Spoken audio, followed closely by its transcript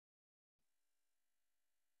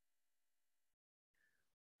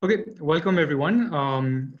Okay, welcome everyone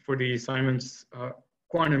for the Simon's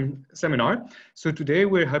Quantum Seminar. So today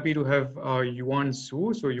we're happy to have Yuan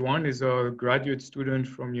Su. So Yuan is a graduate student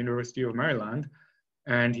from University of Maryland,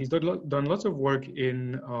 and he's done lots of work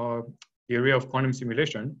in the area of quantum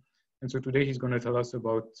simulation. And so today he's going to tell us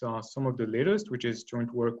about some of the latest, which is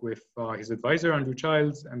joint work with his advisor, Andrew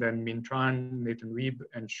Childs, and then Min Tran, Nathan Weeb,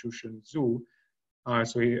 and Shushan Zhu.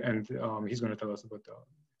 He's going to tell us about the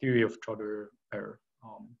theory of Trotter pair.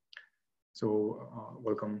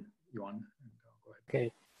 Welcome, Yuan.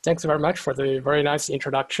 Okay, thanks very much for the very nice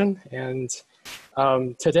introduction. And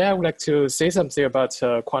today I would like to say something about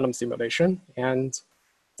quantum simulation. And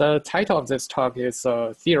the title of this talk is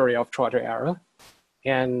Theory of Trotter Error.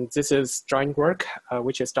 And this is joint work,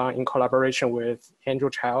 which is done in collaboration with Andrew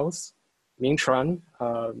Childs, Min Tran,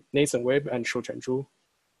 Nathan Weeb, and Shushan Zhu.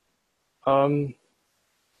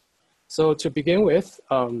 So to begin with,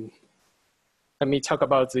 let me talk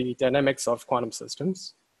about the dynamics of quantum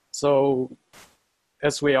systems. So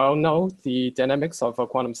as we all know, the dynamics of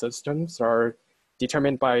quantum systems are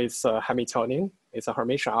determined by its Hamiltonian. It's a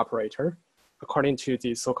Hermitian operator according to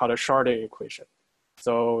the so-called Schrödinger equation.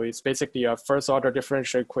 So it's basically a first order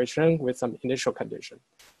differential equation with some initial condition.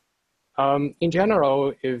 In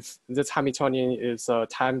general, if this Hamiltonian is a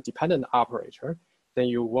time-dependent operator, then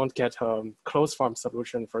you won't get a closed form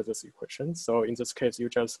solution for this equation. So in this case, you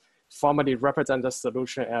just formally represent the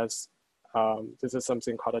solution as, this is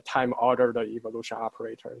something called a time-ordered evolution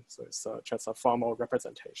operator. So it's just a formal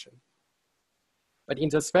representation. But in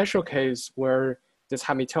the special case where this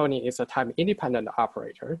Hamiltonian is a time-independent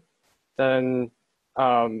operator, then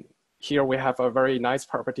here we have a very nice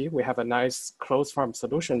property. We have a nice closed form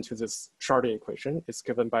solution to this Schrödinger equation. It's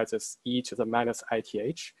given by this e to the minus ith.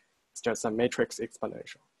 It's just a matrix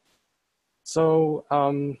exponential. So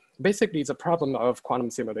basically the problem of quantum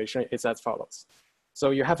simulation is as follows.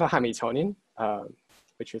 So you have a Hamiltonian,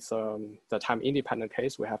 which is the time independent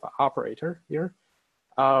case. We have an operator here.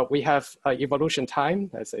 We have evolution time,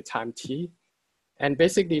 let's say time t. And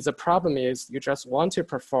basically the problem is you just want to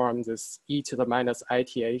perform this e to the minus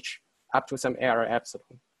ith up to some error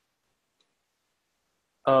epsilon.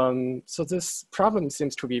 So this problem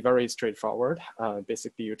seems to be very straightforward.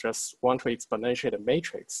 Basically, you just want to exponentiate a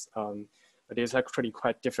matrix. But it's actually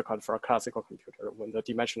quite difficult for a classical computer when the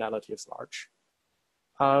dimensionality is large.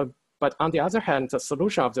 But on the other hand, the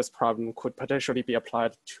solution of this problem could potentially be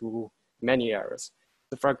applied to many areas.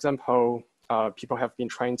 So for example, people have been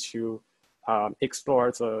trying to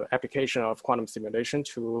explore the application of quantum simulation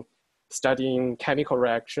to studying chemical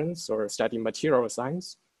reactions or studying material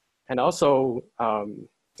science. And also,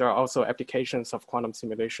 there are also applications of quantum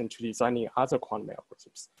simulation to designing other quantum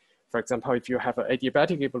algorithms. For example, if you have an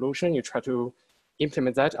adiabatic evolution, you try to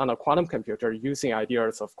implement that on a quantum computer using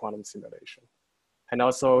ideas of quantum simulation. And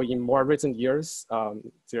also in more recent years,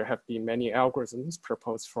 there have been many algorithms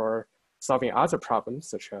proposed for solving other problems,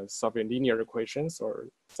 such as solving linear equations or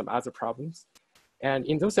some other problems. And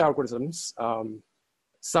in those algorithms,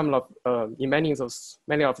 in many of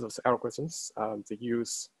those algorithms, they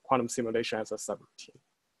use quantum simulation as a subroutine.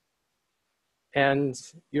 And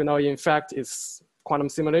in fact, quantum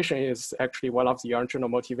simulation is actually one of the original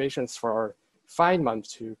motivations for Feynman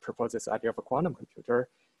to propose this idea of a quantum computer.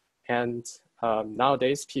 And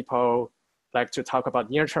nowadays, people like to talk about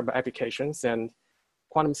near-term applications, and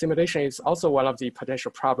quantum simulation is also one of the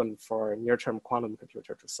potential problems for a near-term quantum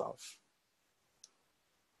computer to solve.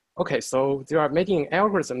 Okay, so there are many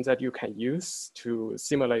algorithms that you can use to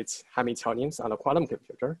simulate Hamiltonians on a quantum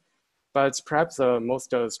computer. But perhaps the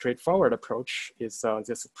most straightforward approach is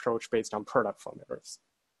this approach based on product formulas.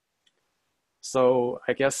 So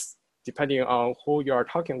I guess depending on who you are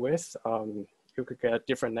talking with, you could get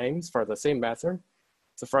different names for the same method.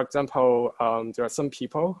 So for example, there are some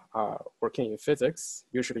people working in physics,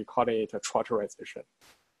 usually calling it a trotterization.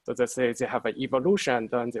 So they say they have an evolution, and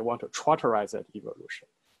then they want to trotterize that evolution.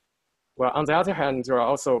 Well, on the other hand, there are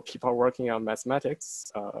also people working on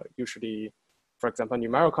mathematics, usually, for example,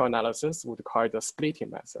 numerical analysis would call it the splitting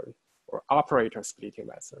method or operator splitting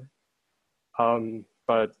method.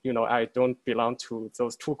 But I don't belong to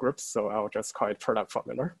those two groups, so I'll just call it product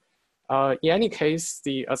formula. In any case,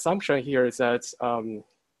 the assumption here is that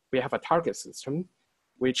we have a target system,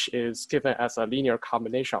 which is given as a linear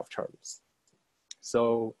combination of terms.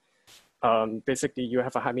 So basically, you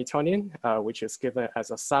have a Hamiltonian, which is given as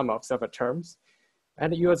a sum of several terms.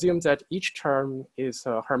 And you assume that each term is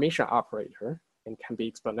a Hermitian operator and can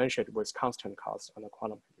be exponentiated with constant cost on a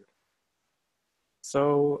quantum computer.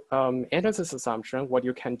 So under this assumption, what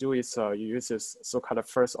you can do is you use this so-called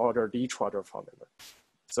first order Lie-Trotter formula.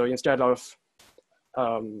 So instead of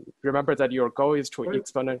remember that your goal is to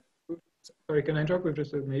exponent. Sorry, can I interrupt with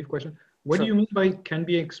just a naive question? What Sure. do you mean by can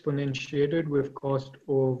be exponentiated with cost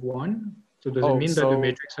of 1? So does it mean that the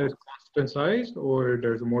matrix has constant size, or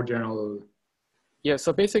there's a more general? Yeah,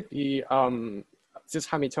 so basically, this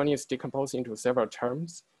Hamiltonian is decomposed into several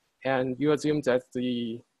terms, and you assume that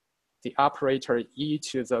the operator e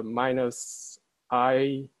to the minus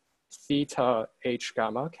I theta h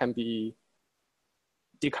gamma can be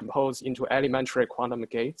decomposed into elementary quantum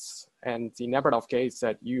gates, and the number of gates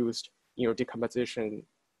that used in your decomposition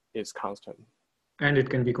is constant. And it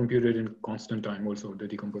can be computed in constant time also, the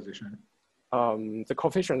decomposition. The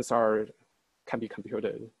coefficients can be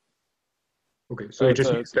computed. Okay, so it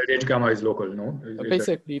just means that h gamma is local, no?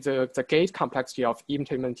 Basically, the gate complexity of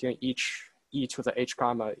implementing each e to the h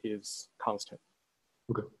gamma is constant.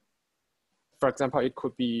 Okay. For example, it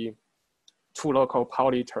could be two local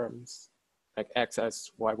Pauli terms, like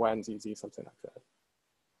xs, yy, and zz, something like that.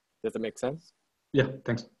 Does it make sense? Yeah,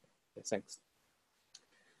 thanks. Yeah, thanks.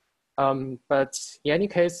 But in any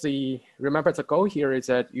case, remember the goal here is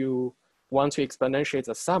that you want to exponentiate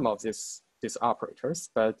the sum of these operators,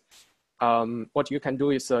 but what you can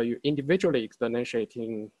do is you individually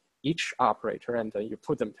exponentiating each operator and then you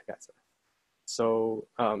put them together. So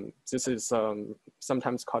this is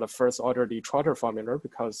sometimes called a first order Lie-Trotter formula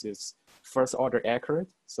because it's first order accurate.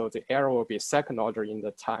 So the error will be second order in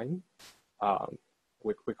the time.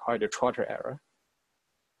 We call it a Trotter error.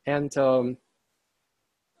 And in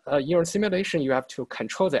your simulation, you have to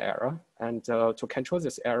control the error. And to control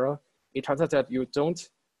this error, it turns out that you don't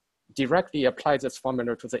directly apply this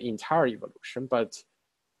formula to the entire evolution, but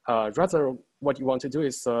rather what you want to do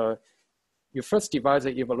is you first divide the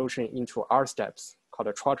evolution into R steps called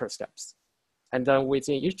the Trotter steps. And then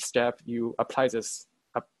within each step, you apply this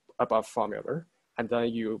above formula, and then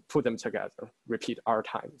you put them together, repeat R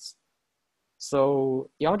times. So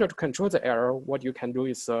in order to control the error, what you can do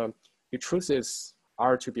is you choose this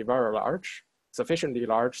R to be very large, sufficiently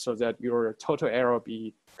large so that your total error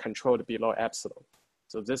be controlled below epsilon.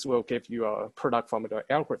 So this will give you a product formula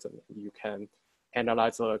algorithm. You can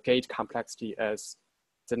analyze the gate complexity as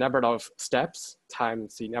the number of steps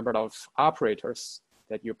times the number of operators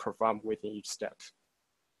that you perform within each step.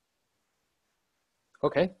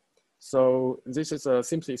 Okay, so this is a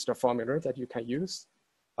simplest formula that you can use.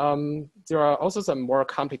 There are also some more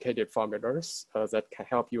complicated formulas that can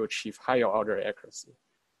help you achieve higher order accuracy.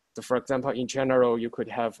 So for example, in general, you could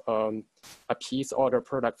have a piece order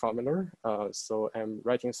product formula. So I'm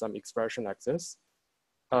writing some expression like this.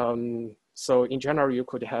 So in general, you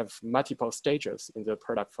could have multiple stages in the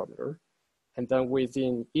product formula. And then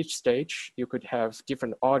within each stage, you could have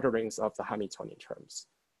different orderings of the Hamiltonian terms.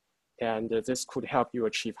 And this could help you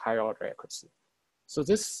achieve higher order accuracy. So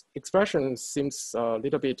this expression seems a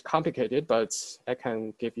little bit complicated, but I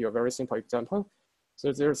can give you a very simple example.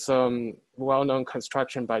 So there's some well-known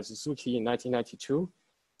construction by Suzuki in 1992.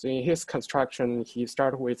 So in his construction, he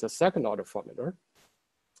started with a second order formula.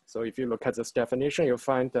 So if you look at this definition, you'll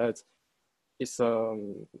find that it's a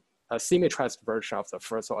symmetrized version of the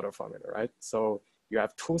first order formula, right? So you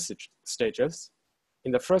have two stages.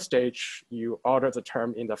 In the first stage, you order the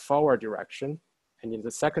term in the forward direction. And in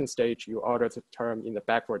the second stage, you order the term in the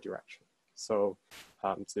backward direction. So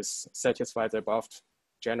this satisfies the above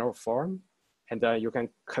general form. And then you can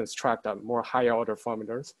construct more higher order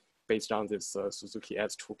formulas based on this Suzuki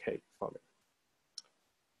S2K formula.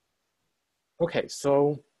 Okay,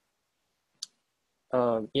 so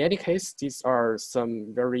in any case, these are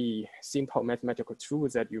some very simple mathematical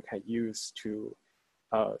tools that you can use to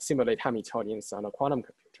simulate Hamiltonians on a quantum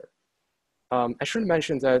computer. I should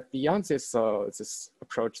mention that beyond this, this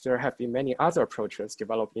approach, there have been many other approaches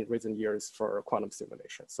developed in recent years for quantum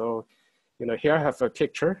simulation. So, here I have a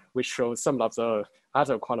picture which shows some of the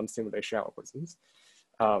other quantum simulation algorithms.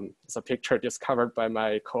 It's a picture discovered by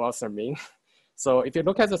my co-author Ming. So if you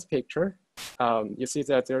look at this picture, you see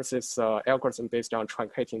that there's this algorithm based on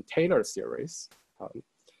truncating Taylor series.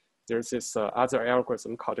 There's this other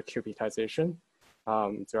algorithm called cubitization.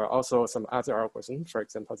 There are also some other algorithms, for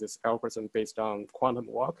example, this algorithm based on quantum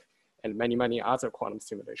walk and many, many other quantum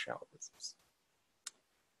simulation algorithms.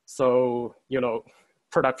 So,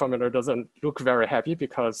 product formula doesn't look very happy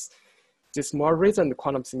because this more recent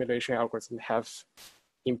quantum simulation algorithm have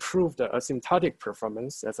improved the asymptotic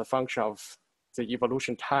performance as a function of the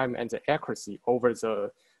evolution time and the accuracy over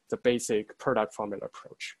the basic product formula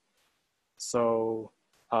approach. So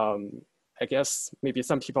I guess maybe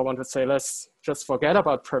some people want to say, let's just forget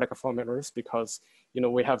about product formulas because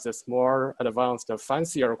we have this more advanced,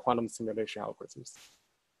 fancier quantum simulation algorithms.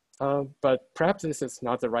 But perhaps this is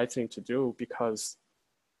not the right thing to do because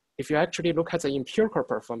if you actually look at the empirical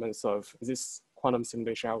performance of this quantum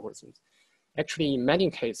simulation algorithms, actually in many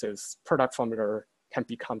cases, product formula can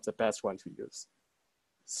become the best one to use.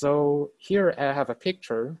 So here I have a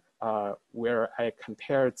picture where I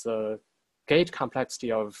compared the gate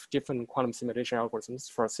complexity of different quantum simulation algorithms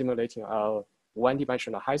for simulating a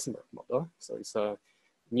one-dimensional Heisenberg model. So it's a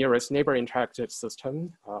nearest neighbor interactive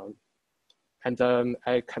system. And then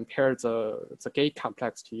I compared the gate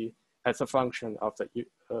complexity as a function of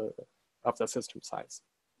the system size.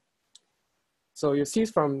 So you see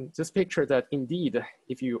from this picture that indeed,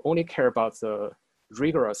 if you only care about the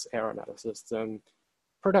rigorous error analysis, then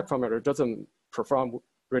product formula doesn't perform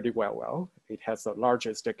really well. It has the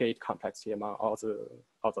largest gate complexity among all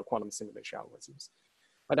the quantum simulation algorithms.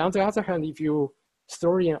 But on the other hand, if you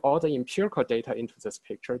throw in all the empirical data into this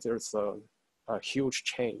picture, there's a huge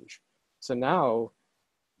change. So now,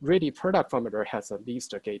 really product formula has the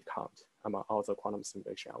least gate count among all the quantum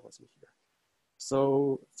simulation algorithms here.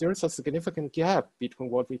 So there's a significant gap between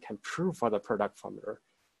what we can prove for the product formula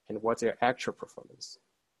and what's their actual performance.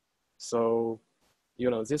 So,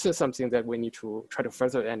 this is something that we need to try to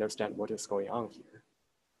further understand what is going on here.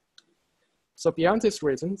 So beyond this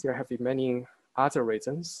reason, there have been many other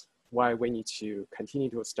reasons why we need to continue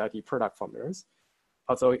to study product formulas,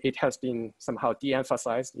 although it has been somehow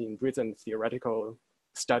de-emphasized in recent theoretical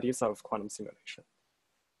studies of quantum simulation.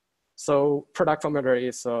 So product formula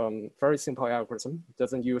is a very simple algorithm. It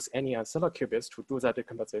doesn't use any ancilla qubits to do that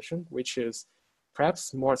decomposition, which is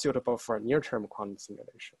perhaps more suitable for near-term quantum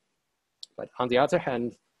simulation. But on the other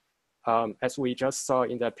hand, as we just saw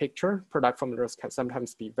in that picture, product formulas can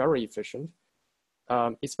sometimes be very efficient,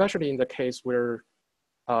 especially in the case where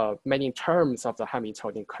many terms of the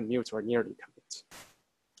Hamiltonian commute or nearly commute.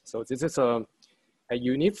 So this is a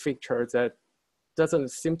unique feature that doesn't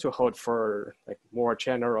seem to hold for more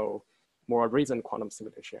general, more recent quantum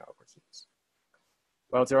simulation algorithms.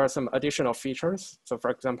 Well, there are some additional features. So for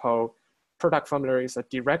example, product formula is a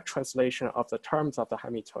direct translation of the terms of the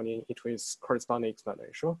Hamiltonian into its corresponding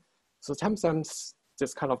exponential. So sometimes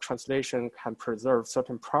this kind of translation can preserve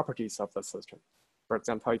certain properties of the system. For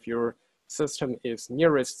example, if your system is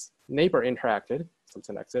nearest neighbor interacted,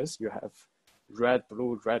 something like this, you have red,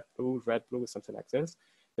 blue, red, blue, red, blue, something like this.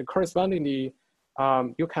 Then correspondingly,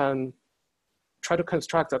 you can try to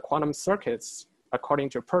construct the quantum circuits according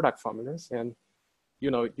to product formulas. And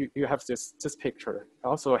you have this picture. It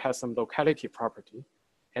also has some locality property.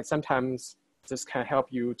 And sometimes this can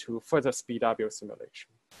help you to further speed up your simulation.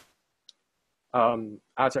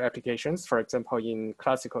 Other applications, for example, in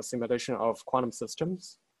classical simulation of quantum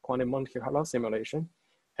systems, quantum Monte Carlo simulation,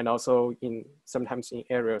 and also sometimes in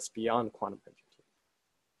areas beyond quantum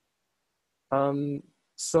computing.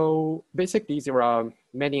 So basically, there are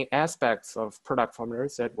many aspects of product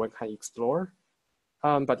formulas that one can explore.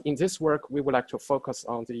 But in this work, we would like to focus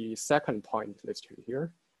on the second point listed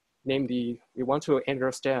here. Namely, we want to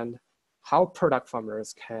understand how product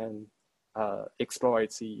formulas can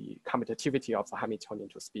exploit the commutativity of the Hamiltonian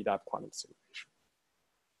to speed up quantum simulation.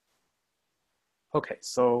 Okay,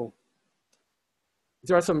 so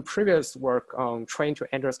there are some previous work on trying to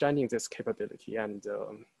understanding this capability, and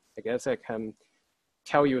I guess I can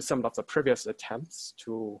tell you some of the previous attempts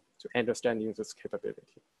to understanding this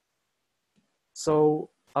capability. So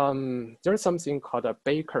there's something called a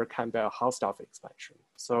Baker-Campbell-Hausdorff expansion.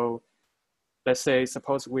 So let's say,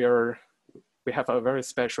 suppose we have a very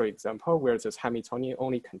special example where this Hamiltonian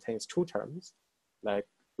only contains two terms, like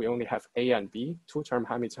we only have A and B, two-term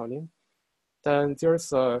Hamiltonian. Then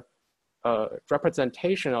there's a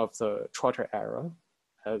representation of the Trotter error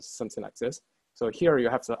as something like this. So here you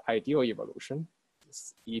have the ideal evolution,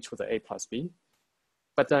 it's e to the A plus B.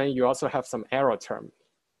 But then you also have some error term.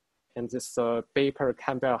 And this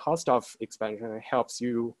Baker-Campbell-Hausdorff expansion helps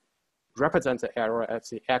you represent the error as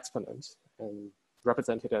the exponent and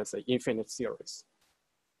represent it as an infinite series.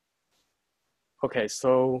 Okay,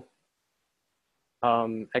 so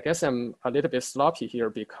I guess I'm a little bit sloppy here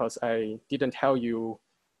because I didn't tell you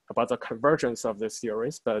about the convergence of this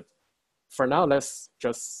series, but for now, let's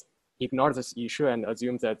just ignore this issue and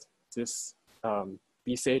assume that this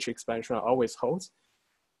BCH expansion always holds.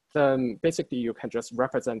 Then basically you can just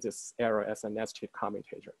represent this error as a nested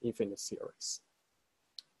commutator, infinite series.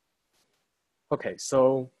 Okay,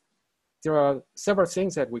 so there are several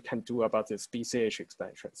things that we can do about this BCH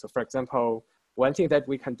expansion. So for example, one thing that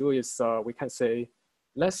we can do is we can say,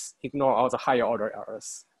 let's ignore all the higher order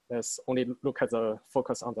errors. Let's only look at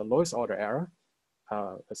focus on the lowest order error.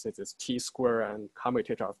 Let's say this T square and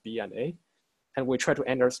commutator of B and A. And we try to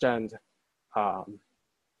understand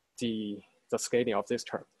the scaling of this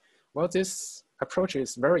term. Well, this approach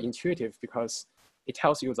is very intuitive because it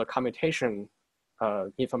tells you the commutation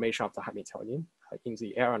information of the Hamiltonian in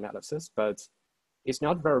the error analysis, but it's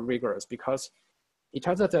not very rigorous because it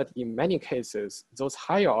turns out that in many cases, those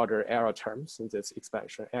higher order error terms in this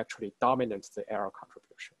expansion actually dominate the error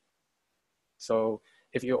contribution. So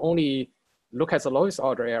if you only look at the lowest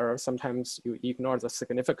order error, sometimes you ignore the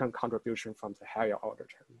significant contribution from the higher order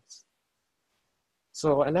terms.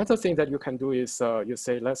 So another thing that you can do is you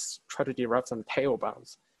say, let's try to derive some tail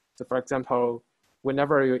bounds. So for example,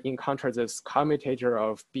 whenever you encounter this commutator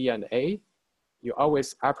of B and A, you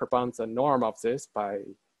always upper bound the norm of this by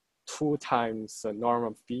 2 times the norm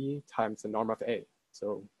of B times the norm of A.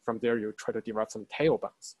 So from there, you try to derive some tail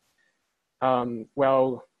bounds.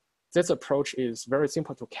 Well, this approach is very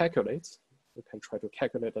simple to calculate. You can try to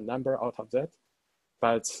calculate a number out of that,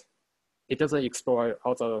 but it doesn't explore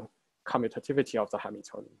all the commutativity of the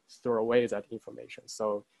Hamiltonian, store away that information.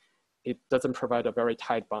 So it doesn't provide a very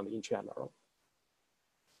tight bound in general.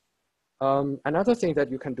 Another thing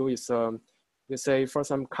that you can do is you say for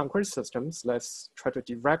some concrete systems, let's try to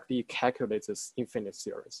directly calculate this infinite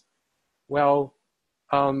series. Well,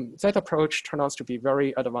 that approach turns out to be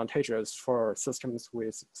very advantageous for systems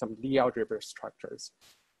with some Lie-algebraic structures.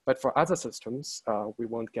 But for other systems, we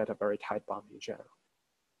won't get a very tight bound in general.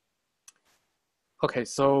 Okay,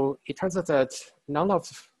 so it turns out that none of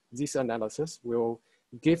these analysis will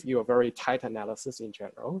give you a very tight analysis in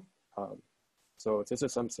general. So this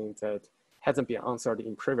is something that hasn't been answered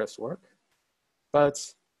in previous work.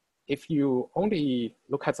 But if you only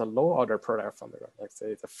look at the low order product formula, let's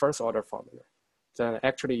say the first order formula, then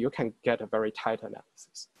actually you can get a very tight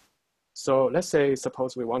analysis. So let's say,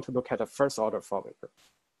 suppose we want to look at a first order formula.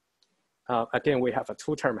 Again, we have a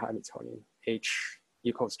 2-term Hamiltonian, H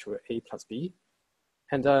equals to A plus B.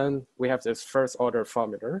 And then we have this first order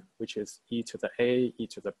formula, which is E to the A, E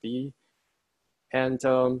to the B. And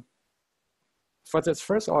for this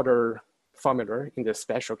first order formula, in this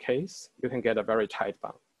special case, you can get a very tight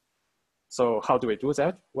bound. So how do we do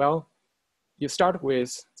that? Well, you start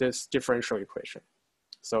with this differential equation.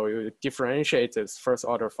 So you differentiate this first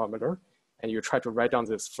order formula, and you try to write down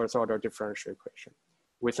this first order differential equation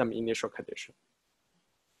with some initial condition.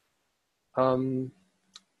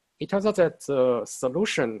 It turns out that the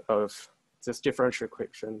solution of this differential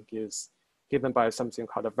equation is given by something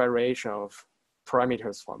called a variation of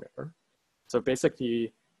parameters formula. So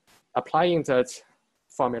basically, applying that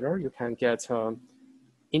formula, you can get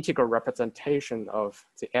integral representation of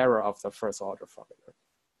the error of the first order formula.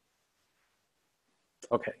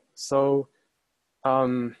 Okay, so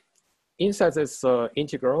inside this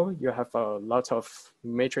integral, you have a lot of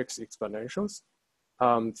matrix exponentials.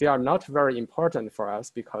 They are not very important for us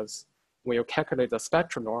because when you calculate the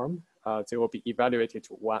spectral norm, they will be evaluated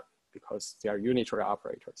to 1 because they are unitary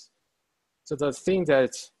operators. So the thing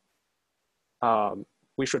that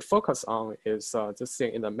we should focus on is this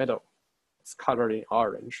thing in the middle. It's colored in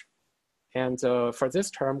orange. And for this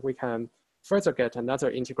term, we can further get another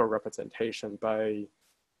integral representation by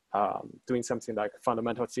doing something like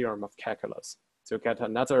fundamental theorem of calculus. So get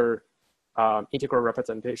another integral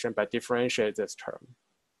representation by differentiate this term.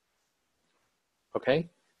 Okay,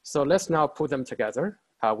 so let's now put them together.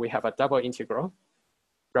 We have a double integral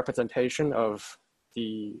representation of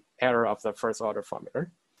the error of the first order formula.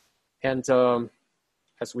 And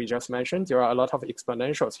as we just mentioned, there are a lot of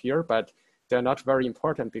exponentials here, but they're not very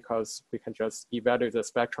important because we can just evaluate the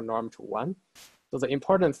spectral norm to 1. So the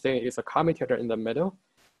important thing is a commutator in the middle,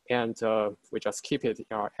 and we just keep it in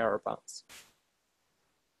our error bounds.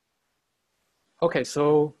 Okay,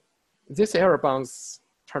 so these error bounds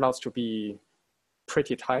turn out to be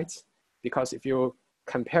pretty tight because if you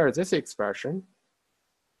compare this expression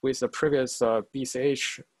with the previous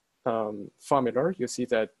BCH formula, you see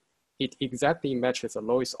that it exactly matches the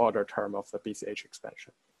lowest order term of the BCH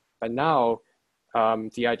expansion. But now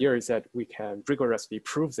the idea is that we can rigorously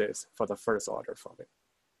prove this for the first order formula.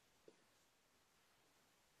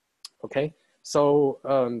 Okay, so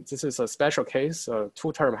this is a special case, a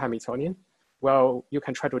 2-term Hamiltonian. Well, you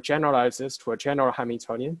can try to generalize this to a general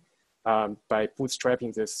Hamiltonian by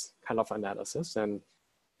bootstrapping this kind of analysis. And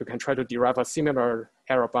you can try to derive a similar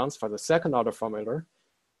error bounds for the second order formula.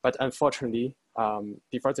 But unfortunately,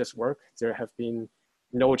 before this work, there have been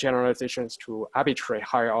no generalizations to arbitrary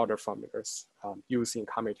higher order formulas using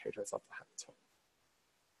commutators of the Hamiltonian.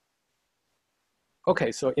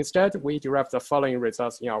 Okay, so instead we derived the following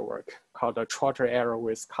results in our work called the Trotter error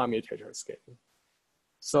with commutator scaling.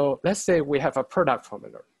 So let's say we have a product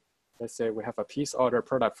formula. Let's say we have a piece order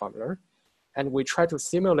product formula, and we try to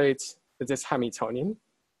simulate this Hamiltonian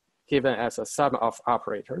given as a sum of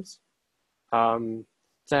operators. Then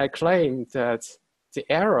I claim that the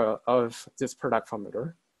error of this product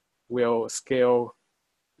formula will scale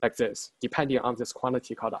like this, depending on this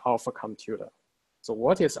quantity called alpha computer. So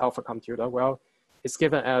what is alpha computer? Well, it's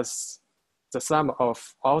given as the sum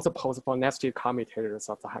of all the possible nested commutators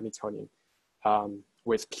of the Hamiltonian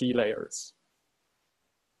with key layers.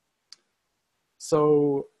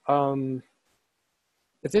 So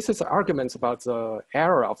this is an argument about the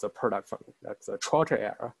error of the product formula, like the Trotter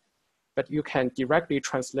error. But you can directly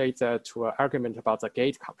translate that to an argument about the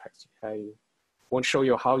gate complexity. I won't show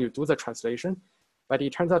you how you do the translation, but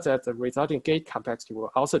it turns out that the resulting gate complexity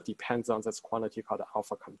will also depend on this quantity called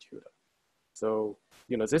alpha computer. So,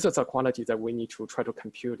 this is a quantity that we need to try to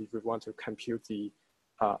compute if we want to compute the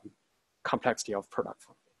complexity of product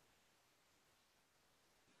formula.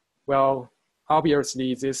 Well,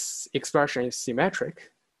 obviously this expression is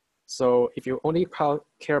symmetric. So if you only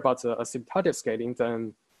care about the asymptotic scaling,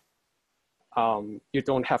 then you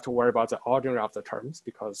don't have to worry about the ordering of the terms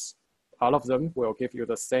because all of them will give you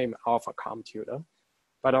the same alpha computer.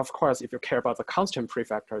 But of course, if you care about the constant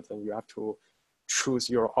prefactor, then you have to choose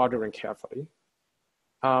your ordering carefully.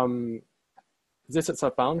 This is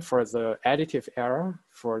a bound for the additive error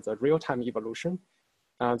for the real-time evolution.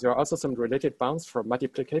 There are also some related bounds for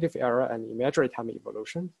multiplicative error and imaginary time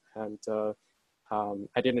evolution. And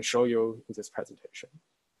I didn't show you in this presentation.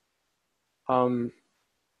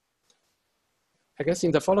 I guess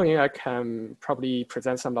in the following, I can probably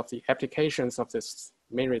present some of the applications of this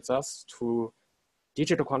main results to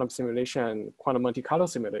digital quantum simulation and quantum Monte Carlo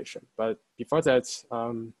simulation. But before that,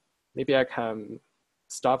 maybe I can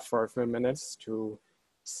stop for a few minutes to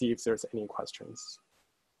see if there's any questions.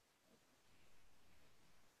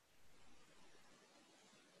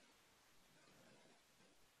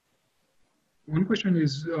 One question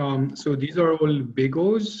is, so these are all big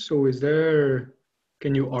O's. So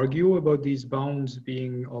can you argue about these bounds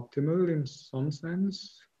being optimal in some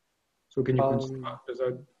sense? So can you construct,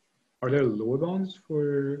 are there lower bounds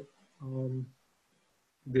for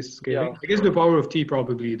this scaling? Yeah. I guess the power of t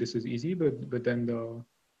probably this is easy, but then the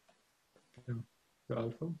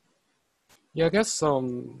alpha. Yeah, I guess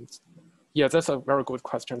yeah, that's a very good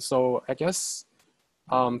question. So I guess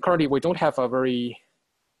currently we don't have a very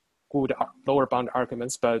good lower bound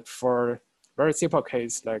arguments, but for very simple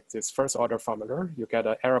case like this first order formula, you get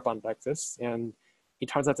an error bound like this, and it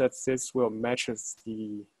turns out that this will matches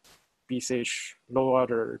the BCH low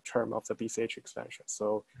order term of the BCH expansion.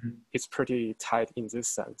 So it's pretty tight in this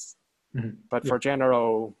sense. But for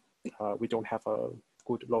general, we don't have a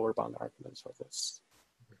good lower bound argument for this.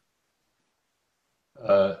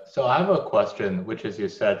 So I have a question, which is you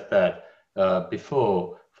said that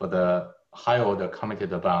before for the high order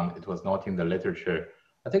commutator bound, it was not in the literature.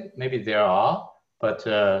 I think maybe there are, but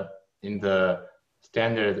in the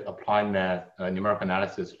standard applied math numerical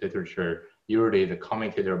analysis literature, usually the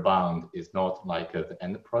commutator bound is not like the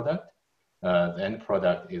end product. The end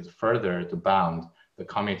product is further to bound the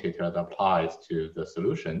commutator that applies to the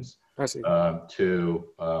solutions by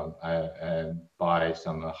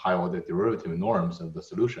some high order derivative norms of the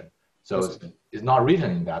solution. So it's not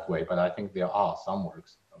written in that way, but I think there are some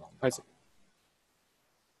works along that. I see.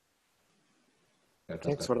 Yeah,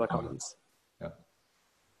 thanks for the comments. Yeah.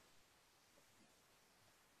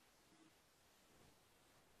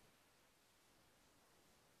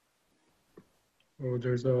 Oh,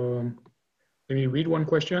 there's let me read one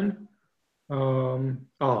question. So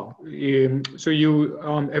you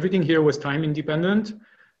everything here was time independent.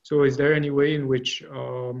 So is there any way in which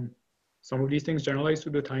some of these things generalize to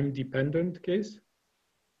the time dependent case?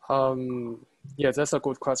 Yeah, that's a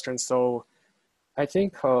good question. So I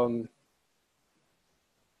think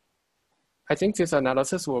this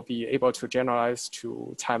analysis will be able to generalize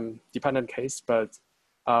to time dependent case, but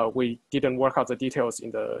we didn't work out the details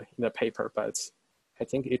in the paper, but I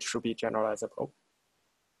think it should be generalizable.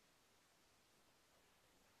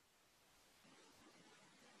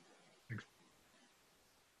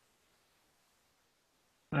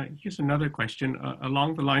 Here's another question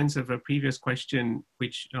along the lines of a previous question,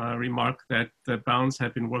 which remarked that the bounds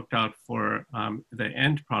have been worked out for the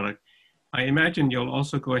end product. I imagine you'll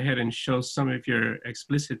also go ahead and show some of your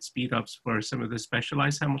explicit speedups for some of the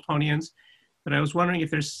specialized Hamiltonians. But I was wondering if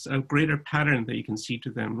there's a greater pattern that you can see to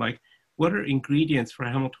them, like what are ingredients for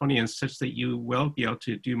Hamiltonians such that you will be able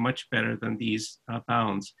to do much better than these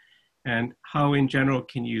bounds? And how in general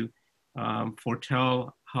can you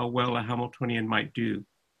foretell how well a Hamiltonian might do?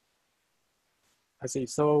 I see.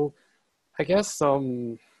 So I guess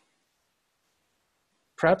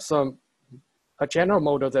perhaps a general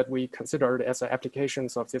model that we considered as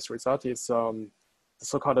applications of this result is the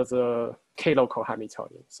so-called the K-local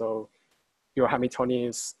Hamiltonian. So your Hamiltonian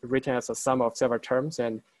is written as a sum of several terms,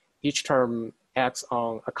 and each term acts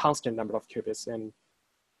on a constant number of qubits. And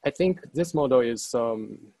I think this model is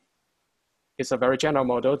a very general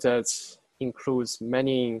model that includes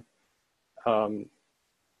many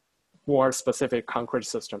more specific concrete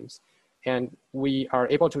systems. And we are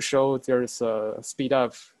able to show there's a speed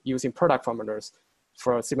up using product formulas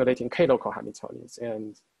for simulating k-local Hamiltonians.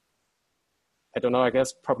 And I don't know, I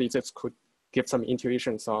guess probably this could give some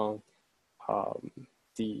intuitions on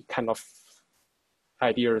the kind of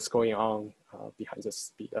ideas going on behind this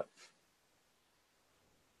speed up.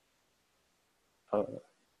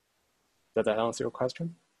 Does that answer your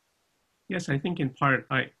question? Yes, I think in part,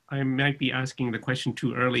 I might be asking the question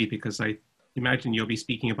too early because I imagine you'll be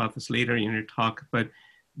speaking about this later in your talk, but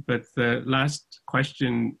the last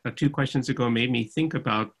question, 2 questions ago, made me think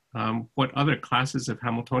about what other classes of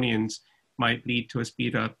Hamiltonians might lead to a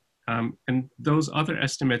speed up. And those other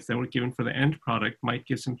estimates that were given for the end product might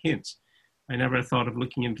give some hints. I never thought of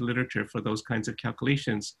looking into literature for those kinds of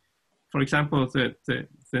calculations. For example, the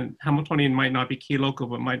Hamiltonian might not be k-local,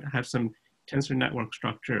 but might have some tensor network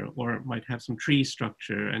structure or might have some tree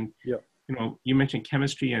structure. And yeah. You know, you mentioned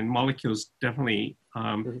chemistry, and molecules definitely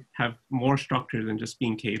have more structure than just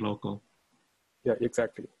being k-local. Yeah,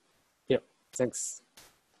 exactly. Yeah, thanks.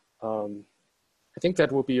 I think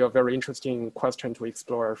that will be a very interesting question to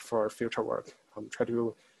explore for future work. Try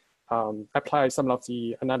to apply some of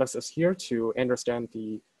the analysis here to understand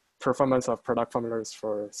the performance of product formulas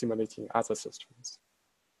for simulating other systems.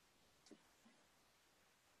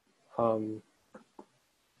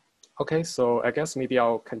 Okay, so I guess maybe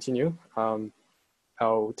I'll continue.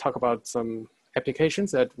 I'll talk about some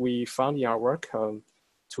applications that we found in our work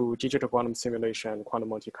to digital quantum simulation and quantum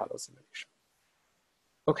Monte Carlo simulation.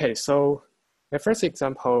 Okay, so my first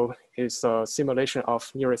example is a simulation of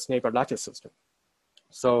nearest neighbor lattice system.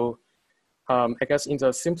 So I guess in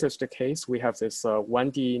the simplest case, we have this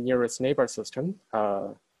 1D nearest neighbor system.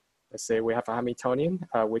 Let's say we have a Hamiltonian,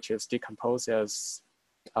 which is decomposed as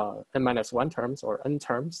n-1 terms or n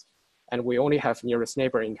terms, and we only have nearest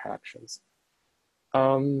neighbor interactions.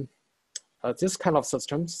 This kind of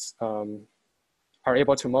systems are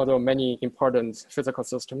able to model many important physical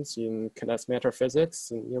systems in condensed matter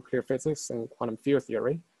physics, in nuclear physics, and quantum field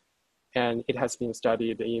theory. And it has been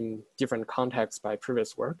studied in different contexts by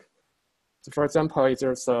previous work. So for example,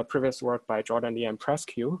 there's a previous work by Jordan, Lee, and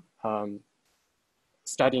Presque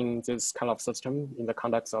studying this kind of system in the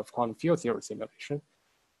context of quantum field theory simulation.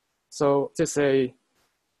 So they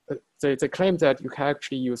claim that you can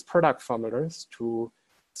actually use product formulas to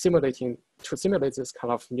simulate this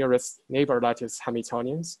kind of nearest neighbor lattice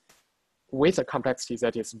Hamiltonians with a complexity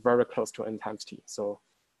that is very close to n times t. So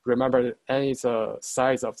remember, n is the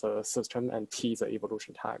size of the system and t is the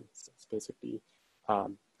evolution time. So it's basically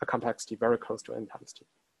a complexity very close to n times t.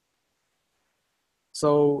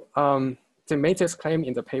 So they made this claim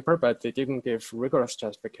in the paper, but they didn't give rigorous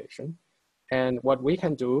justification. And what we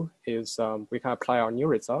can do is we can apply our new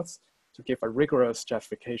results to give a rigorous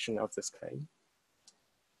justification of this claim.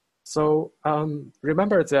 So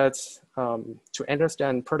remember that to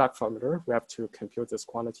understand product formula, we have to compute this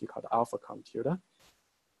quantity called alpha computer.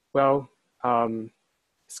 Well,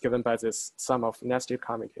 it's given by this sum of nested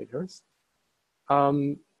commutators.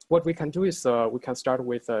 What we can do is we can start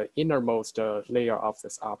with the innermost layer of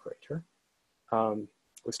this operator.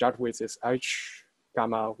 We start with this H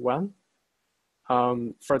gamma 1.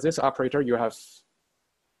 For this operator, you have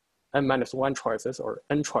n-1 choices or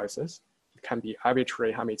n choices. It can be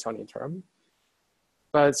arbitrary Hamiltonian term.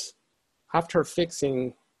 But after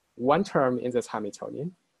fixing one term in this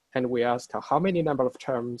Hamiltonian, and we ask how many number of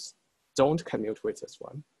terms don't commute with this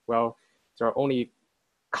one, well, there are only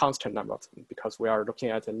constant number of them because we are looking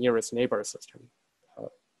at the nearest neighbor system,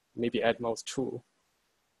 maybe at most 2.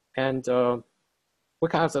 And we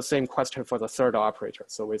can ask the same question for the third operator.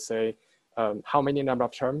 So we say, how many number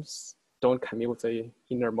of terms don't commute the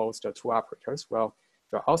innermost 2 operators? Well,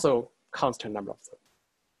 there are also constant number of them.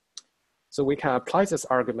 So we can apply these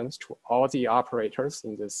arguments to all the operators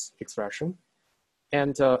in this expression.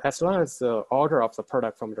 And as long as the order of the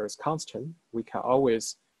product formula is constant, we can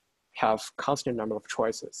always have constant number of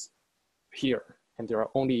choices here. And there are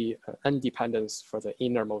only n dependence for the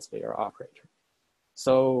innermost layer operator.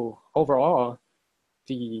 So overall,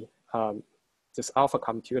 this alpha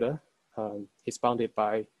computer is bounded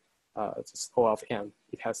by this O of n.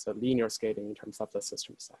 It has a linear scaling in terms of the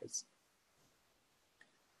system size.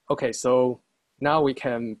 Okay, so now we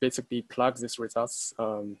can basically plug these results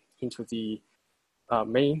into the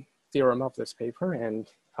main theorem of this paper, and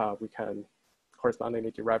we can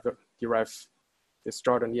correspondingly derive this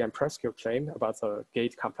Jordan, Lee, and Presque claim about the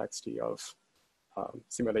gate complexity of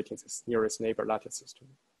simulating this nearest neighbor lattice system.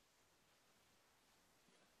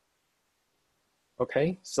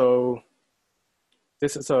 Okay, so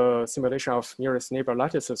this is a simulation of nearest neighbor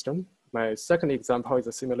lattice system. My second example is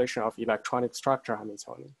a simulation of electronic structure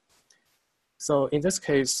Hamiltonian. So in this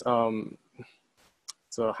case,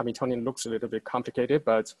 the Hamiltonian looks a little bit complicated,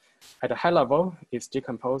 but at a high level, it's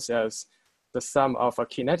decomposed as the sum of a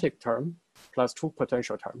kinetic term plus two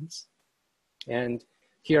potential terms. And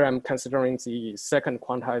here I'm considering the second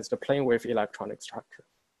quantized plane wave electronic structure.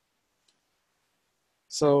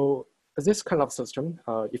 So this kind of system,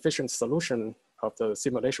 efficient solution of the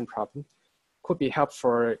simulation problem, could be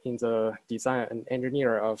helpful in the design and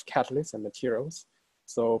engineer of catalysts and materials.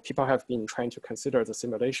 So people have been trying to consider the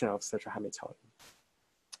simulation of such a Hamiltonian.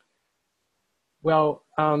 Well,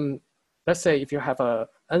 let's say if you have a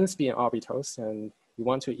n-spin orbitals and you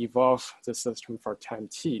want to evolve the system for time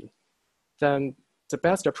t, then the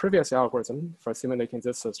best previous algorithm for simulating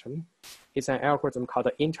this system is an algorithm called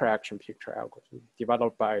the interaction picture algorithm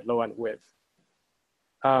developed by Low and With.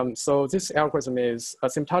 So this algorithm is,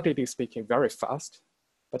 asymptotically speaking, very fast,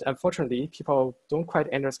 but unfortunately, people don't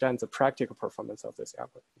quite understand the practical performance of this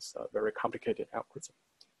algorithm. It's a very complicated algorithm.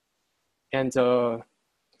 And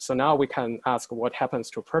so now we can ask what happens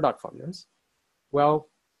to product formulas. Well,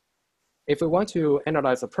 if we want to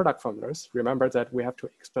analyze the product formulas, remember that we have to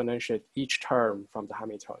exponentiate each term from the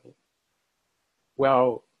Hamiltonian.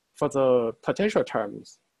 Well, for the potential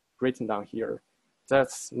terms written down here,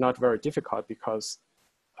 that's not very difficult because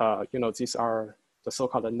these are the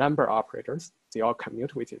so-called number operators. They all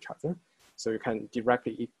commute with each other. So you can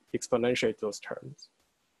directly exponentiate those terms.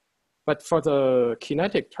 But for the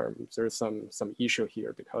kinetic terms, there's some issue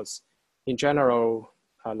here because in general,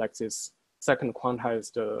 like this second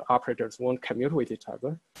quantized operators won't commute with each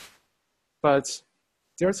other. But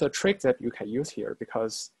there's a trick that you can use here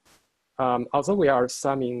because although we are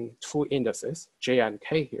summing two indices, J and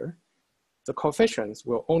K here, the coefficients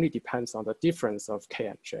will only depend on the difference of K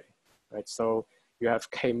and J, right? So you have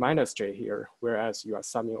K minus J here, whereas you are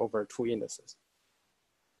summing over two indices.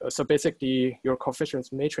 So basically, your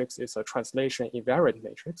coefficients matrix is a translation invariant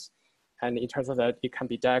matrix. And in terms of that, it can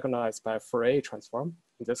be diagonalized by a Fourier transform.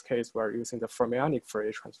 In this case, we're using the fermionic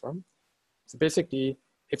Fourier transform. So basically,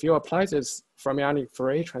 if you apply this fermionic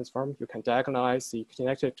Fourier transform, you can diagonalize the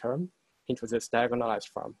kinetic term into this diagonalized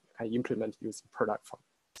form. You can implement using product form.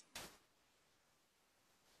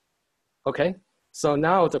 Okay, so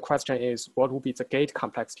now the question is, what will be the gate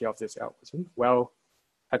complexity of this algorithm? Well,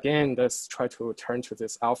 again, let's try to turn to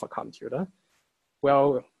this alpha computer.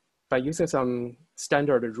 Well, by using some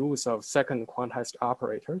standard rules of second quantized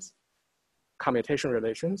operators, commutation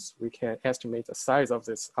relations, we can estimate the size of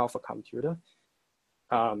this alpha computer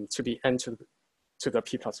to be n to the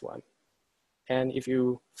p+1. And if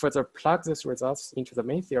you further plug these results into the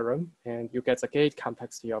main theorem, and you get the gate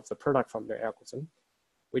complexity of the product formula algorithm,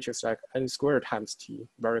 which is like n squared times t,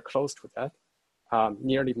 very close to that,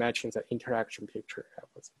 nearly matching the interaction picture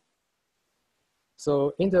algorithm.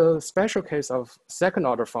 So in the special case of second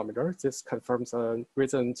order formula, this confirms a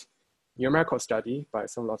recent numerical study by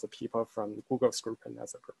some of the people from Google's group and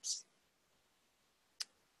other groups.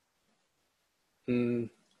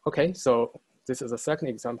 Okay, so this is the second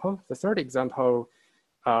example. The third example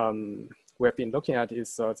we've been looking at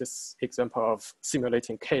is this example of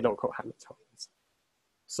simulating k-local Hamiltonians.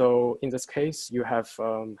 So in this case, you have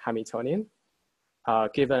Hamiltonian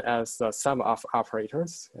given as the sum of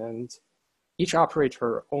operators, and each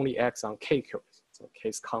operator only acts on k qubits, so k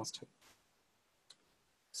is constant.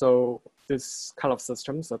 So this kind of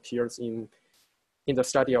systems appears in the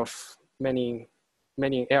study of many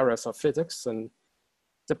areas of physics, and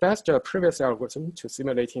the best previous algorithm to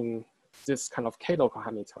simulating this kind of k-local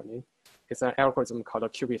Hamiltonian is an algorithm called a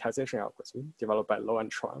qubitization algorithm developed by Low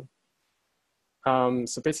and Chuang.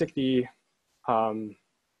 So basically,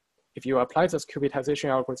 if you apply this qubitization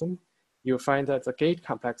algorithm, you find that the gate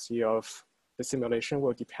complexity of the simulation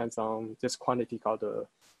will depend on this quantity called the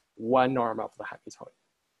one norm of the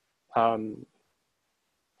Hamiltonian.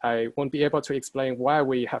 I won't be able to explain why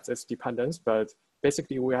we have this dependence, but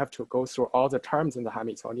basically we have to go through all the terms in the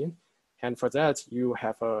Hamiltonian. And for that, you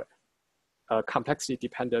have a complexity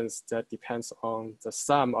dependence that depends on the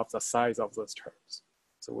sum of the size of those terms.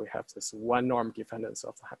 So we have this one norm dependence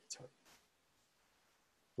of the Hamiltonian.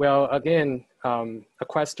 Well, again, a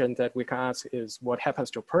question that we can ask is what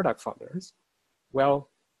happens to product formulas? Well,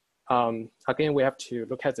 again, we have to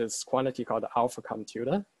look at this quantity called the alpha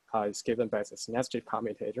computer. It's given by this nested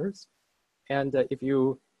commutators. And if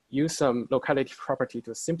you use some locality property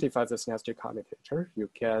to simplify this nested commutator, you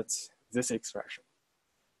get this expression.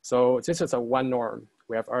 So this is a one norm.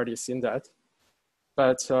 We have already seen that.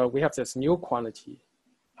 But we have this new quantity,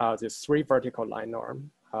 this 3 vertical line norm.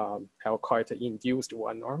 I'll call it the induced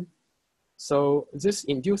one norm. So this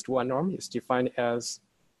induced one norm is defined as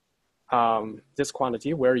this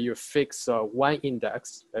quantity where you fix one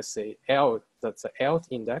index, let's say L, that's the Lth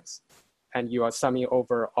index, and you are summing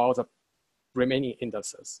over all the remaining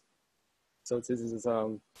indices. So this is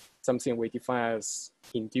something we define as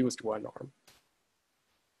induced one norm.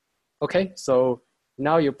 Okay, so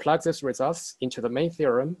now you plug these results into the main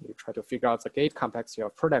theorem, you try to figure out the gate complexity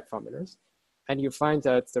of product formulas, and you find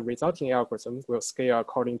that the resulting algorithm will scale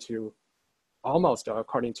almost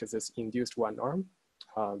according to this induced one norm.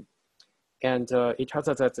 It turns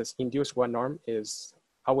out that this induced one norm is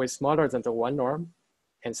always smaller than the one norm,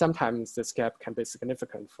 and sometimes this gap can be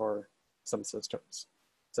significant for some systems.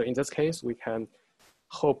 So in this case, we can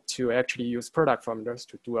hope to actually use product formulas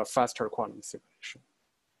to do a faster quantum simulation.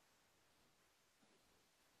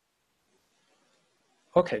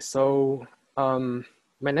 Okay, so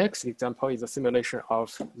my next example is a simulation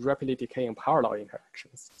of rapidly decaying power law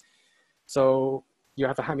interactions. So you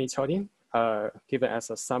have a Hamiltonian given as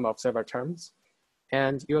a sum of several terms,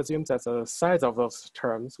 and you assume that the size of those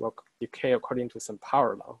terms will decay according to some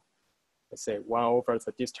power law. Let's say 1 over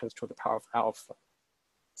the distance to the power of alpha.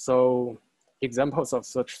 So examples of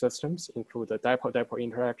such systems include the dipole-dipole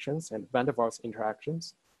interactions and van der Waals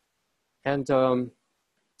interactions. And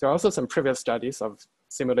there are also some previous studies of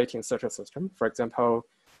simulating such a system. For example,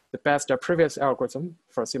 the best previous algorithm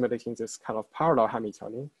for simulating this kind of power law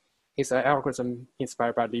Hamiltonian is an algorithm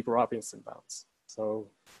inspired by Lieb-Robinson bounds. So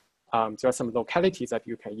there are some localities that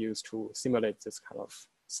you can use to simulate this kind of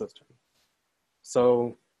system.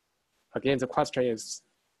 So again, the question is,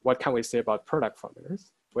 what can we say about product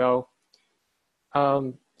formulas? Well,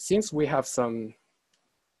 since we have some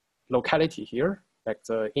locality here, like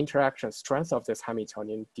the interaction strength of this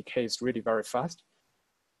Hamiltonian decays really very fast,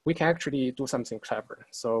 we can actually do something clever.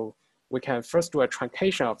 So we can first do a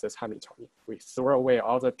truncation of this Hamiltonian. We throw away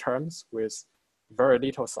all the terms with very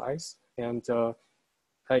little size. And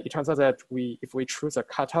it turns out that if we choose a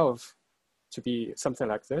cutoff to be something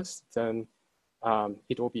like this, then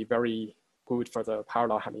it will be very good for the power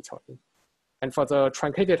law Hamiltonian. And for the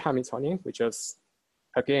truncated Hamiltonian, we just,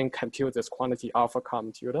 again, compute this quantity alpha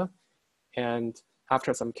commuter. And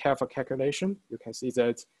after some careful calculation, you can see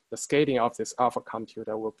that the scaling of this alpha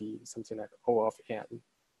commuter will be something like O of n.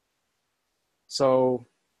 So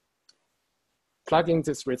plugging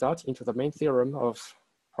this result into the main theorem of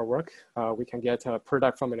our work, we can get a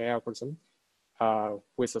product formula algorithm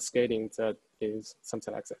with a scaling that is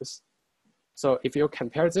something like this. So if you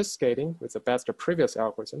compare this scaling with the best previous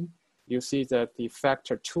algorithm, you see that the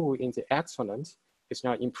factor 2 in the exponent is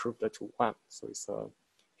now improved to 1. So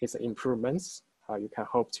it's an improvement. You can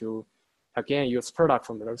hope to, again, use product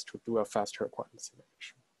formulas to do a faster quantum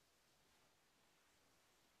simulation.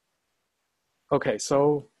 Okay,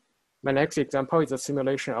 so my next example is a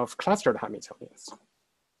simulation of clustered Hamiltonians.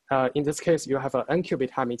 In this case, you have an n-qubit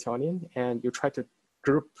Hamiltonian, and you try to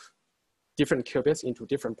group different qubits into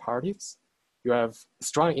different parties. You have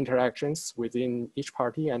strong interactions within each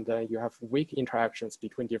party, and then you have weak interactions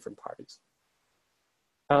between different parties.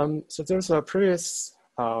 So there's a previous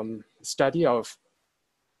study of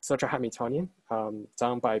such a Hamiltonian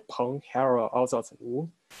done by Peng, Harrell, Althaus, and Wu.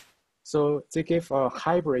 So they gave a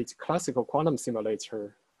hybrid classical quantum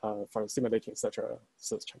simulator for simulating such a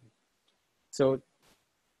system. So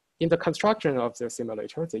in the construction of the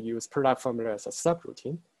simulator, they use product formula as a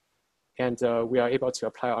subroutine. And we are able to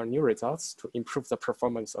apply our new results to improve the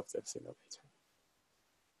performance of the simulator.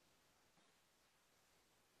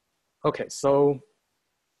 Okay, so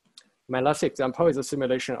my last example is a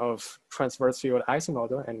simulation of transverse field Ising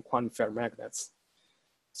model and quantum ferromagnets.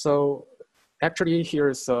 So actually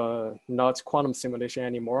here's not quantum simulation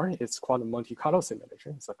anymore, it's quantum Monte Carlo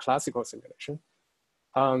simulation. It's a classical simulation.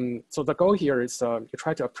 So the goal here is you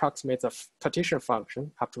try to approximate the partition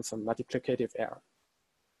function up to some multiplicative error.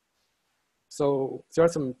 So there are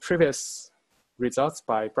some previous results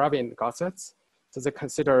by Bravi and Gossett. So they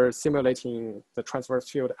consider simulating the transverse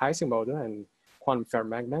field Ising model and quantum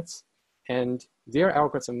ferromagnets. And their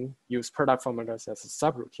algorithm use product formulas as a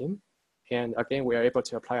subroutine. And again, we are able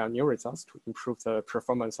to apply our new results to improve the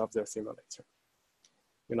performance of the simulator.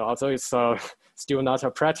 You know, although it's still not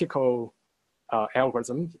a practical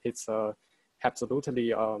algorithm, it's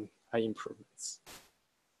absolutely an improvement.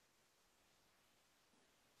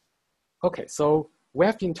 Okay, so we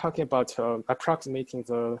have been talking about approximating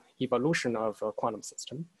the evolution of a quantum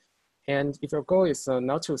system. And if your goal is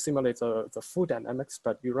not to simulate the full dynamics,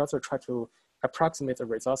 but you rather try to approximate the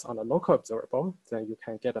results on a local observable, then you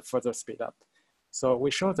can get a further speed up. So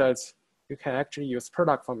we show that you can actually use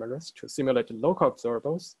product formulas to simulate local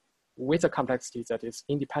observables with a complexity that is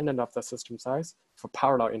independent of the system size for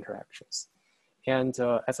parallel interactions. And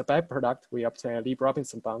as a byproduct, we obtain a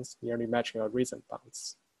Lieb-Robinson bounds nearly matching a reason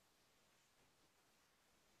bounds.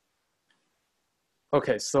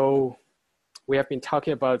 Okay, so we have been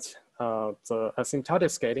talking about the asymptotic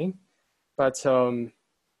scaling, but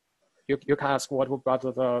you can ask what about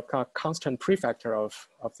the constant prefactor of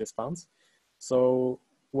these bounds. So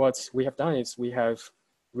what we have done is we have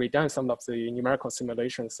redone some of the numerical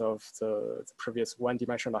simulations of the previous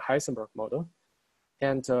one-dimensional Heisenberg model.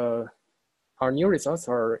 And our new results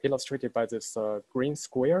are illustrated by these green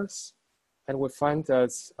squares. And we find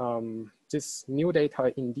that this new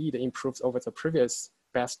data indeed improves over the previous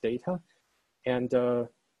best data. And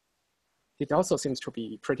it also seems to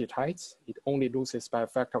be pretty tight. It only loses by a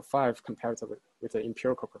factor of 5 compared with the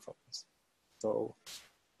empirical performance. So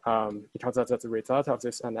it turns out that the result of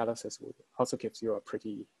this analysis also gives you a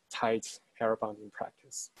pretty tight error bound in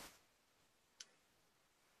practice.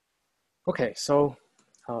 Okay, so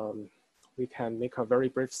we can make a very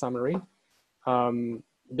brief summary.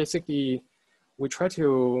 Basically, we try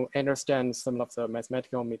to understand some of the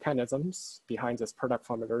mathematical mechanisms behind this product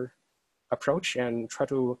formula approach and try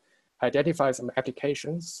to identify some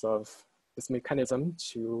applications of this mechanism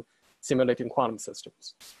to simulating quantum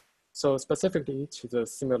systems. So specifically to the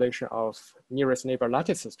simulation of nearest neighbor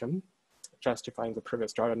lattice system, justifying the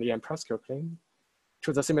previous Jordan-Lee and Prescott claim,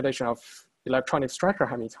 to the simulation of electronic structure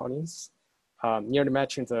Hamiltonians, nearly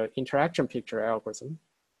matching the interaction picture algorithm,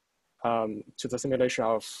 to the simulation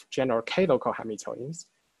of general K-local Hamiltonians,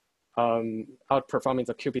 outperforming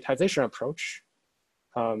the cubitization approach,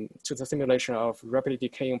 to the simulation of rapidly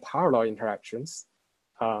decaying parallel interactions,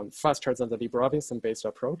 faster than the Lieb-Robinson-based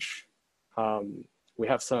approach. We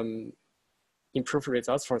have some improved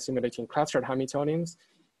results for simulating clustered Hamiltonians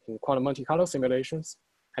in quantum Monte Carlo simulations,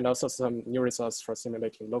 and also some new results for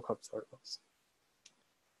simulating local observables.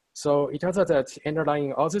 So it turns out that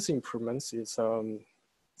underlying all these improvements is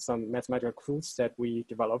some mathematical clues that we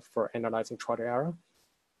developed for analyzing Trotter error.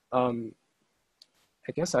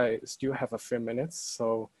 I guess I still have a few minutes,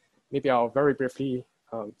 so maybe I'll very briefly,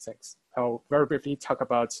 I'll very briefly talk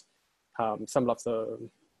about some of the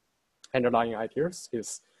underlying ideas.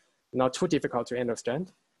 It's not too difficult to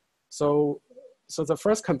understand. So the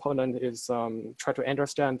first component is try to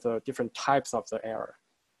understand the different types of the error.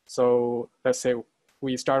 So let's say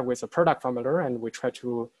we start with a product formula and we try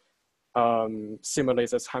to simulate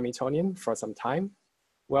this Hamiltonian for some time.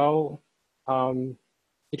 Well,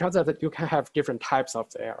 it turns out that you can have different types of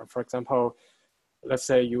the error. For example, let's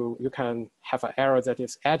say you can have an error that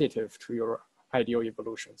is additive to your ideal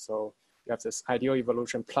evolution. So you have this ideal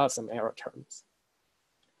evolution plus some error terms.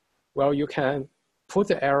 Well, you can put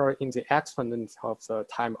the error in the exponent of the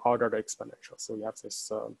time ordered exponential. So you have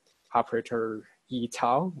this operator E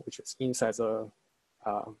tau, which is inside the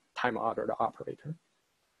time ordered operator.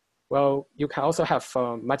 Well, you can also have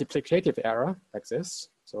multiplicative error like this.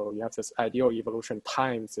 So you have this ideal evolution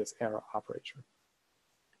times this error operator.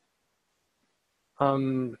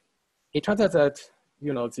 It turns out that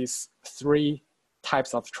these three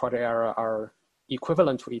types of Trotter error are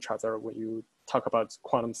equivalent to each other when you talk about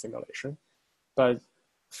quantum simulation. But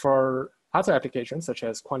for other applications, such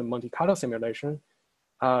as quantum Monte Carlo simulation,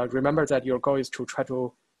 remember that your goal is to try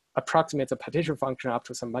to approximate the partition function up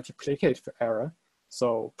to some multiplicative error.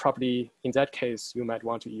 So probably in that case, you might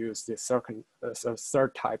want to use the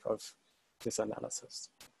third type of this analysis.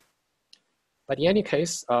 But in any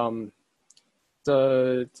case,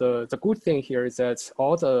 the good thing here is that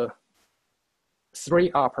all the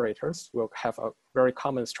three operators will have a very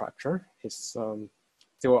common structure.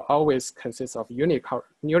 They will always consist of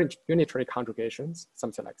unitary conjugations,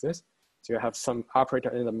 something like this. So you have some operator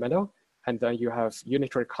in the middle, and then you have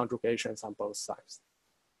unitary conjugations on both sides.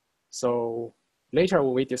 So later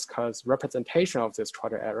when we discuss representation of this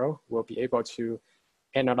Trotter error, we'll be able to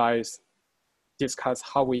discuss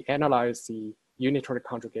how we analyze the unitary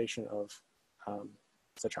conjugation of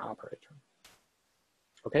such an operator.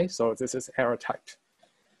 Okay, so this is error type.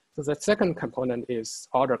 So the second component is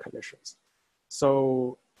order conditions.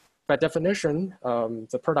 So by definition,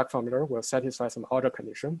 the product formula will satisfy some order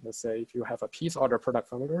condition. Let's say if you have a piece order product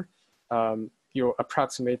formula, you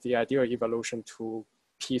approximate the ideal evolution to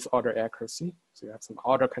piece order accuracy. So you have some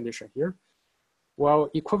order condition here. Well,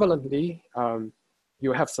 equivalently,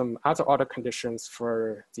 you have some other order conditions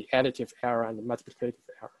for the additive error and the multiplicative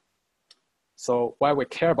error. So why we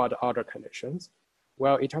care about the order conditions?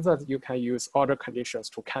 Well, it turns out you can use order conditions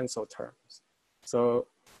to cancel terms. So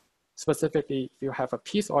specifically, if you have a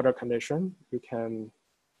piece order condition, you can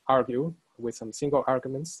argue with some single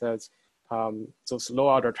arguments that those low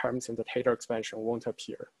order terms in the Taylor expansion won't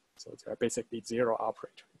appear. So they're basically zero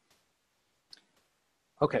operator.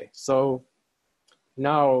 Okay, so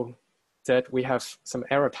now that we have some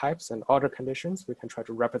error types and order conditions, we can try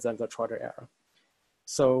to represent the Trotter error.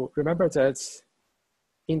 So remember that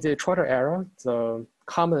in the Trotter error, the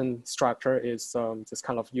common structure is this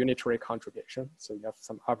kind of unitary conjugation. So you have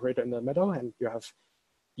some operator in the middle and you have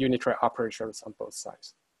unitary operations on both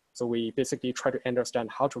sides. So we basically try to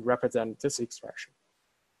understand how to represent this expression.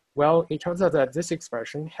 Well, it turns out that this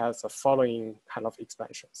expression has the following kind of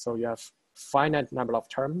expansion. So you have finite number of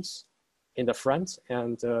terms in the front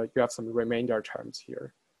and you have some remainder terms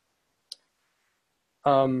here.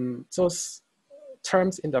 Those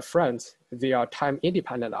terms in the front, they are time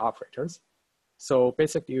independent operators. So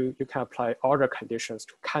basically you can apply order conditions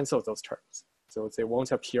to cancel those terms. So they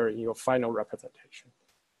won't appear in your final representation.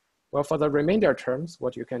 Well, for the remainder terms,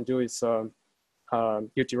 what you can do is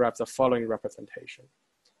you derive the following representation.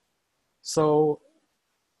 So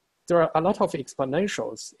there are a lot of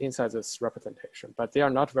exponentials inside this representation, but they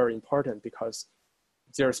are not very important because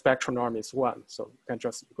their spectral norm is 1. So you can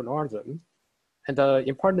just ignore them. And the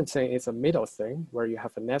important thing is a middle thing where you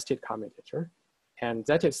have a nested commutator. And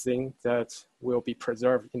that is thing that will be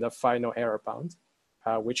preserved in the final error bound,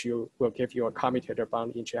 which will give you a commutator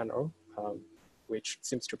bound in general, which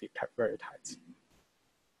seems to be kept very tight.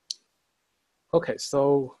 Okay,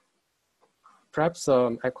 so perhaps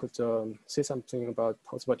I could say something about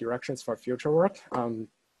possible directions for future work.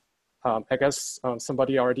 I guess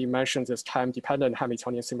somebody already mentioned this time-dependent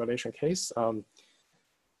Hamiltonian simulation case.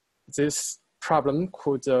 This problem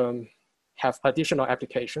could have additional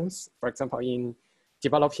applications, for example, in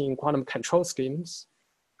developing quantum control schemes,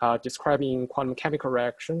 describing quantum chemical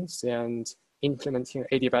reactions, and implementing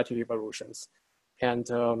adiabatic evolutions. And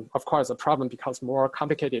of course, the problem becomes more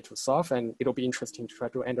complicated to solve, and it'll be interesting to try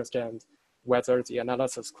to understand whether the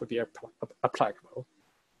analysis could be applicable.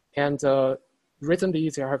 And recently,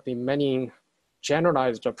 there have been many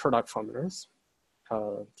generalized product formulas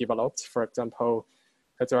developed. For example,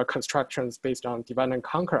 there are constructions based on divide and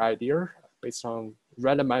conquer idea, based on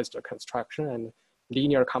randomized construction and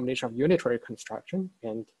linear combination of unitary construction.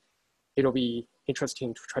 And it'll be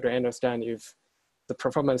interesting to try to understand if the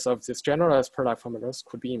performance of these generalized product formulas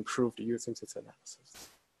could be improved using this analysis.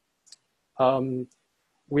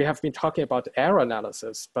 We have been talking about error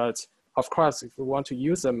analysis, but of course, if we want to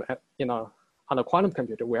use them on a quantum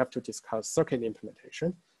computer, we have to discuss circuit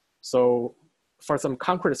implementation. So for some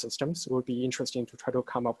concrete systems, it would be interesting to try to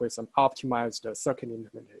come up with some optimized circuit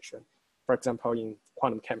implementation, for example, in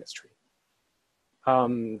quantum chemistry.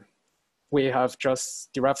 We have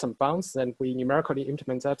just derived some bounds and we numerically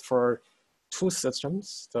implement that for 2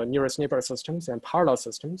 systems, the nearest neighbor systems and parallel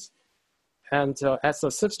systems. And as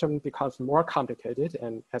the system becomes more complicated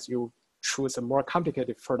and as you choose a more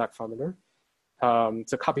complicated product formula,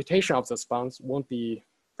 the computation of those bounds won't be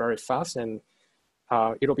very fast, and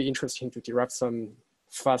it'll be interesting to derive some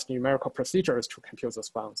fast numerical procedures to compute those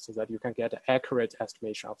bounds so that you can get an accurate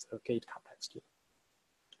estimation of the gate complexity.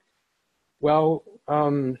 Well,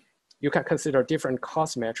 you can consider different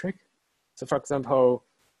cost metric. So for example,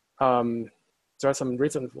 there's some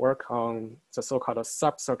recent work on the so-called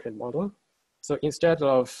sub-circuit model. So instead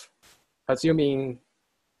of assuming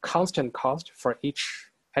constant cost for each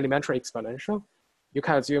elementary exponential, you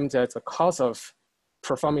can assume that the cost of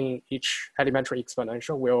performing each elementary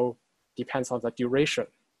exponential will depend on the duration,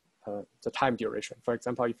 the time duration. For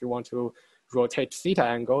example, if you want to rotate theta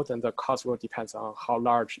angle, then the cost will depend on how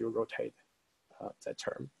large you rotate that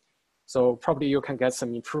term. So probably you can get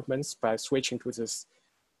some improvements by switching to this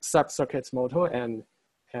sub-circuits model, and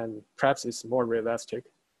perhaps it's more realistic.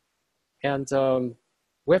 And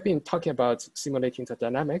we've been talking about simulating the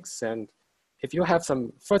dynamics, and if you have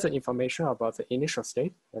some further information about the initial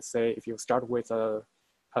state, let's say if you start with a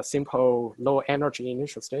simple low energy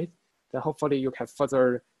initial state, then hopefully you can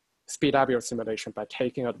further speed up your simulation by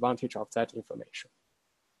taking advantage of that information.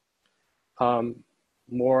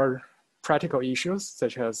 More practical issues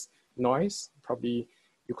such as noise, probably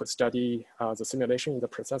you could study the simulation in the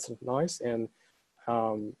presence of noise, and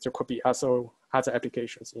there could be also other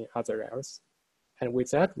applications in other areas. And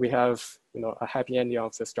with that, we have a happy ending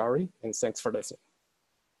of the story, and thanks for listening.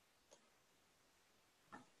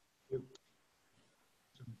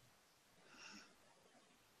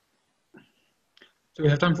 So we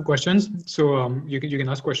have time for questions. So you can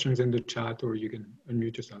ask questions in the chat, or you can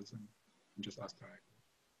unmute yourselves and just ask directly.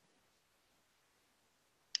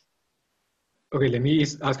 Okay, let me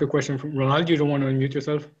ask a question from Ronald. You don't want to unmute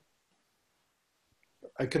yourself?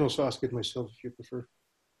 I can also ask it myself if you prefer.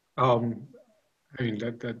 I mean,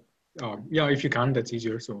 that yeah, if you can, that's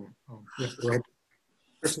easier. So yeah, go ahead.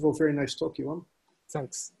 First of all, very nice talk, Yuan.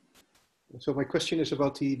 Thanks. So my question is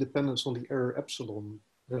about the dependence on the error epsilon.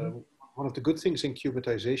 One of the good things in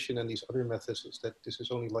cubittization and these other methods is that this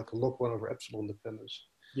is only like a log 1 over epsilon dependence.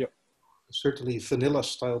 Yeah. Certainly vanilla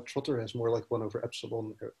style trotter has more like 1 over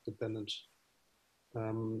epsilon dependence.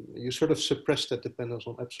 You sort of suppress that dependence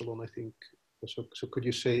on epsilon, I think. So could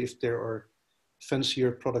you say if there are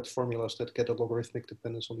fancier product formulas that get a logarithmic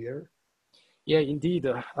dependence on the error? Yeah, indeed.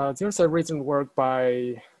 There's a recent work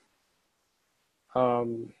by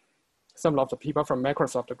some of the people from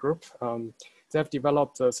Microsoft group. They have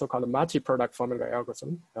developed a so-called multi-product formula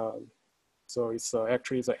algorithm. So it's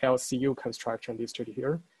actually the LCU construction listed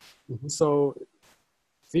here. Mm-hmm. So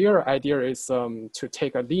their idea is to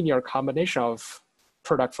take a linear combination of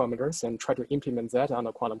product formulas and try to implement that on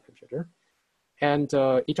a quantum computer. And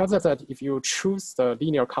it turns out that if you choose the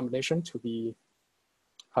linear combination to be,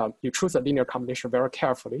 you choose a linear combination very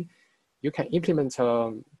carefully, you can implement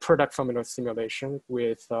a product formula simulation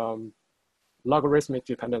with logarithmic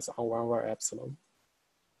dependence on 1 over epsilon.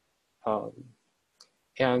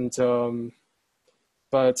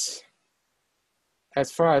 But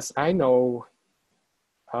as far as I know,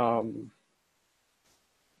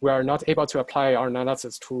 we are not able to apply our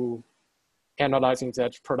analysis to analyzing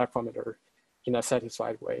that product formula in a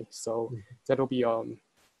satisfied way. So that will be an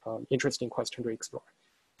interesting question to explore.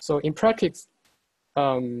 So in practical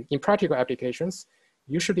applications,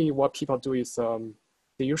 usually what people do is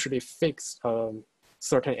they usually fix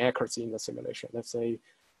certain accuracy in the simulation. Let's say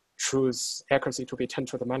choose accuracy to be 10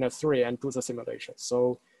 to the minus 3 and do the simulation.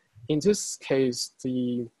 So in this case,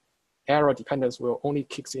 the error dependence will only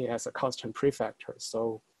kick in as a constant prefactor.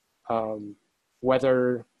 So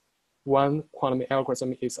whether one quantum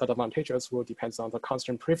algorithm is advantageous will depend on the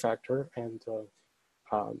constant prefactor, and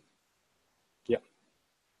yeah.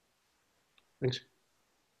 Thanks.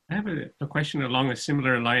 I have a question along a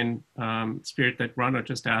similar line, Spirit, that Ronald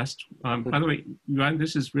just asked. By the way, Yuan,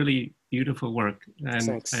 this is really beautiful work,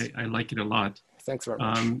 and I like it a lot. Thanks very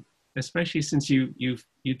much. Especially since you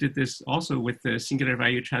did this also with the singular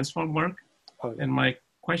value transform work. Oh, yeah. And my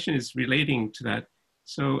question is relating to that.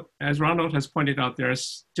 So as Ronald has pointed out, there are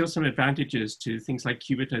still some advantages to things like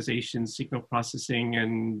qubitization, signal processing,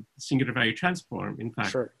 and singular value transform, in fact.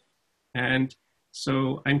 Sure. And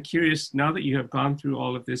so I'm curious, now that you have gone through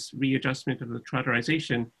all of this readjustment of the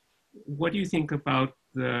trotterization, what do you think about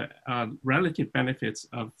the relative benefits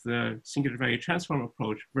of the singular value transform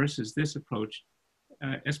approach versus this approach,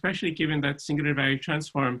 especially given that singular value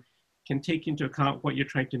transform can take into account what you're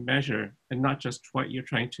trying to measure and not just what you're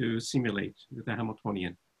trying to simulate with the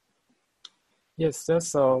Hamiltonian? Yes,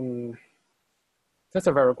 that's a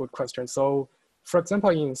very good question. So for example,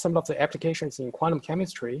 in some of the applications in quantum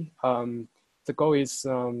chemistry, the goal is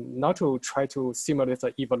not to try to simulate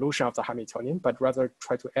the evolution of the Hamiltonian, but rather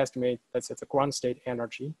try to estimate, let's say, the ground state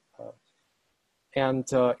energy.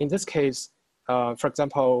 In this case, for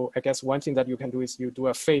example, I guess one thing that you can do is you do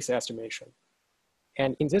a phase estimation.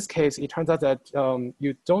 And in this case, it turns out that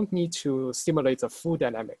you don't need to simulate the full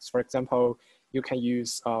dynamics. For example, you can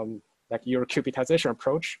use like your qubitization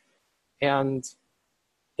approach. And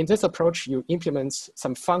in this approach, you implement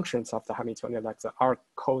some functions of the Hamiltonian, like the arc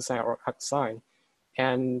cosine or arc sine.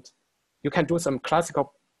 And you can do some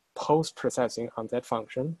classical post-processing on that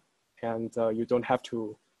function. And you don't have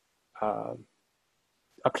to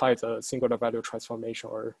apply the singular value transformation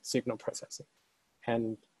or signal processing.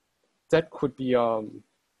 And that could be a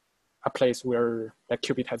place where the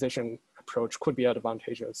qubitization approach could be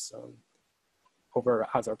advantageous over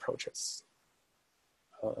other approaches.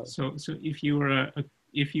 So if you were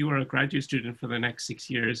a graduate student for the next 6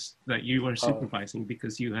 years that you are supervising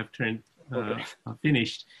because you have turned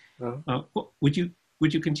finished, would you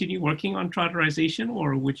continue working on trotterization,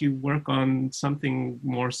 or would you work on something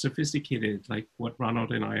more sophisticated like what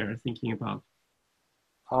Ronald and I are thinking about?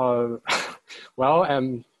 Well,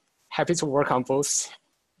 I'm happy to work on both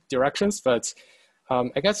directions, but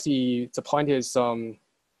I guess the point is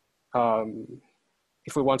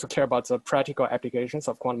if we want to care about the practical applications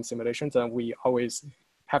of quantum simulation, then we always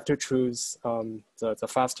have to choose the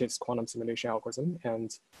fastest quantum simulation algorithm.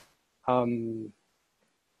 And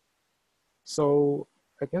so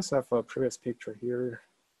I guess I have a previous picture here.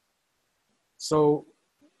 So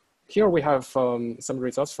here we have some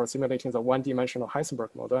results for simulating the one-dimensional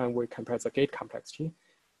Heisenberg model, and we compare the gate complexity.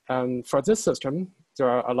 And for this system, there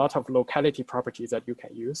are a lot of locality properties that you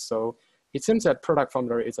can use. So it seems that product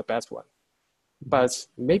formula is the best one. But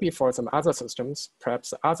maybe for some other systems,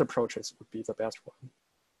 perhaps other approaches would be the best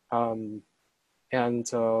one.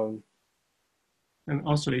 And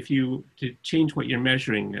also if you to change what you're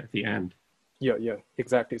measuring at the end. Yeah,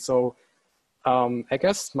 exactly. So I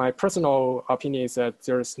guess my personal opinion is that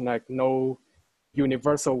there's like no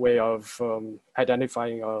universal way of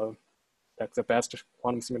identifying like the best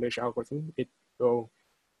quantum simulation algorithm. It will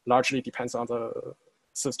largely depends on the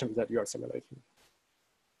system that you are simulating.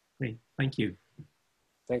 Great, thank you.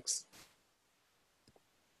 Thanks.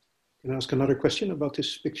 Can I ask another question about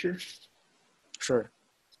this picture? Sure.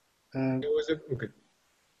 Okay.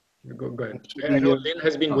 Go ahead. I know Lynn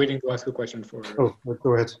has been waiting to ask a question for. Oh,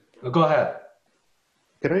 go ahead. Go ahead.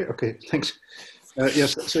 Can I? Okay, thanks.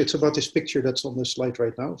 Yes, so it's about this picture that's on the slide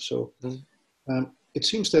right now. So it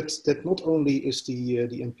seems that not only is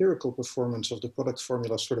the empirical performance of the product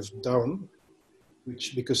formula sort of down,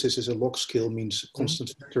 which because this is a log scale means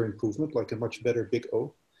constant vector improvement, like a much better big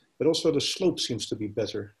O, but also the slope seems to be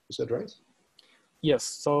better. Is that right? Yes.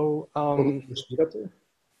 So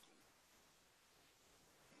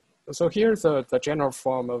so here's the general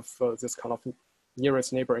form of this kind of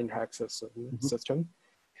nearest neighbor interaction system.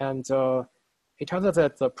 And it turns out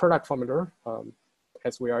that the product formula,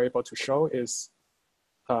 as we are able to show,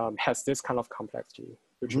 has this kind of complexity,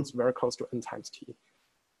 which is very close to n times t.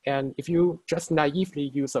 And if you just naively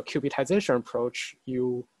use a cubitization approach,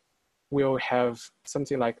 you will have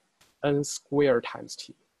something like n squared times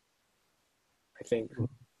t, I think.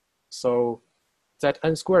 So that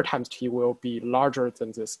n squared times t will be larger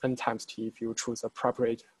than this n times t if you choose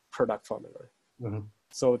appropriate product formula.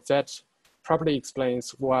 So that probably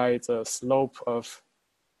explains why the slope of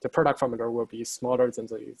the product formula will be smaller than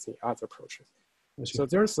the other approaches. So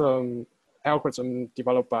there's an algorithm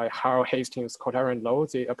developed by Harold Hastings, Kotaro, and Lowe.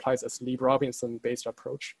 They apply this Lee-Robinson-based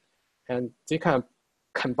approach. And they can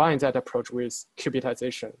combine that approach with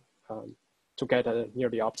cubitization to get a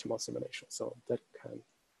nearly optimal simulation. So that can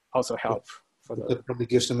also help. That probably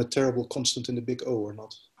gives them a terrible constant in the big O, or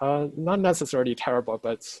not? Not necessarily terrible,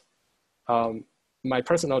 but my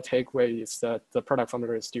personal takeaway is that the product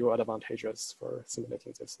formula is still advantageous for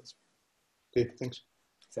simulating this system. Okay, thanks.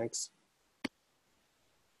 Thanks.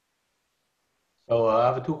 So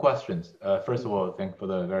I have two questions. First of all, thanks for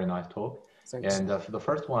the very nice talk. Thanks. And for the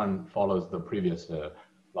first one follows the previous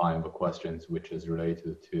line of questions, which is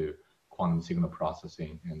related to quantum signal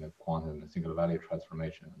processing and the quantum singular value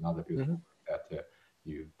transformation, another beautiful work that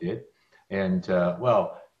you did. And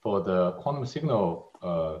well, for the quantum signal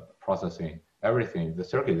processing, everything, the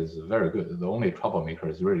circuit is very good. The only troublemaker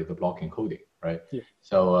is really the block encoding, right? Yeah.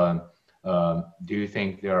 So do you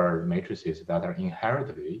think there are matrices that are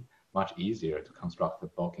inherently much easier to construct the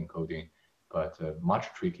block encoding, but much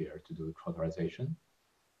trickier to do the trotterization?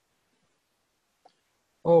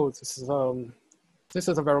 Oh, this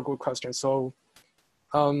is a very good question. So,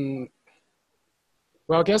 well,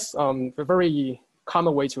 I guess a very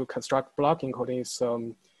common way to construct block encoding is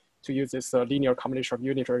to use this linear combination of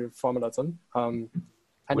unitary formalism. And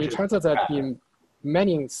it turns out that in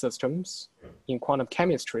many systems in quantum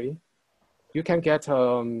chemistry, you can get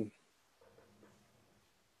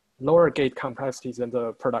lower gate complexity than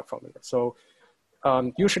the product formula. So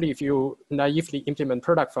usually if you naively implement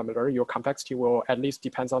product formula, your complexity will at least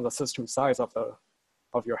depend on the system size of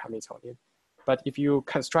your Hamiltonian. But if you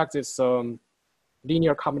construct this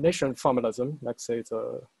linear combination formalism, let's say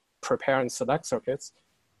the prepare and select circuits,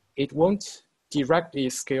 it won't directly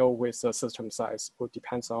scale with the system size. It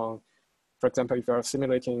depends on, for example, if you're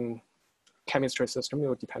simulating chemistry system,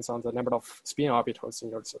 it depends on the number of spin orbitals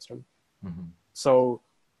in your system. So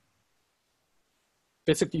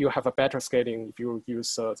basically you have a better scaling if you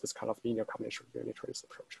use this kind of linear combination of unitaries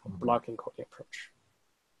approach, or block encoding approach.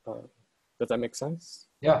 Does that make sense?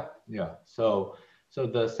 Yeah. So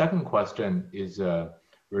the second question is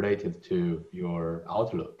related to your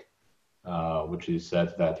outlook, which you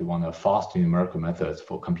said that you want a fast numerical methods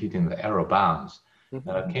for computing the error bounds.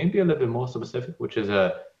 Can you be a little bit more specific? Which is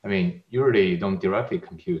I mean, usually you don't directly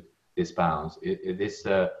compute these bounds. It is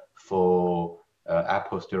for a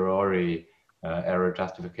posteriori error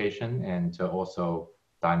justification and also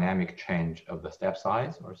dynamic change of the step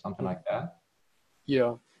size or something like that?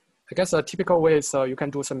 Yeah, I guess a typical way is you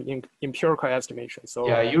can do some empirical estimation. So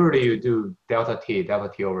yeah, usually you do delta t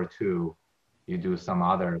over 2. You do some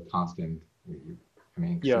other constant. I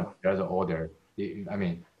mean, yeah, there's an order. I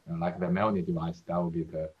mean, like the Melny device, that would be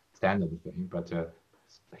the standard thing. But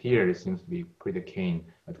here it seems to be pretty keen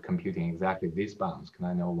at computing exactly these bounds. Can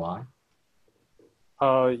I know why?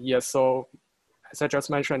 Yes. So as I just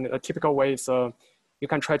mentioned, a typical way is you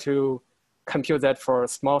can try to compute that for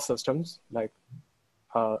small systems like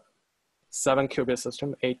 7-qubit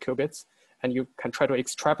system, 8 qubits, and you can try to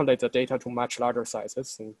extrapolate the data to much larger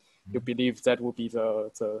sizes, and you believe that will be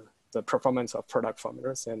the the performance of product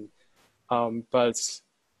formulas. And but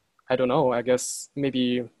I don't know, I guess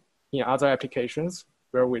maybe in other applications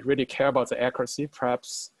where we really care about the accuracy,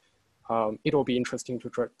 perhaps it will be interesting to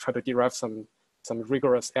try to derive some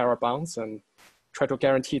rigorous error bounds and try to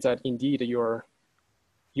guarantee that indeed your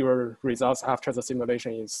results after the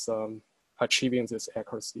simulation is achieving this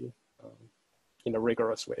accuracy in a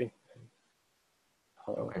rigorous way.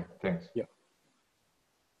 Okay, thanks. Yeah.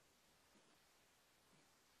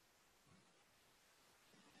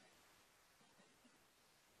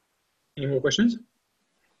 Any more questions?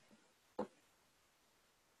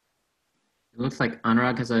 It looks like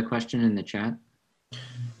Anurag has a question in the chat.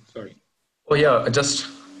 Sorry. Oh yeah, just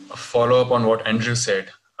a follow up on what Andrew said.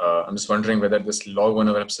 I'm just wondering whether this log 1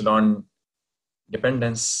 over epsilon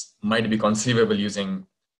dependence might be conceivable using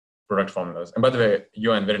product formulas. And by the way,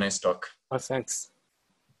 Yuan, very nice talk. Oh, thanks.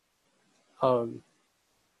 Can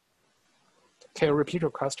you repeat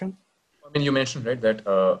your question? I mean, you mentioned, right, that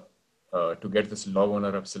to get this log 1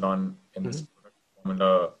 over epsilon in this product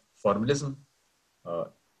formula formalism,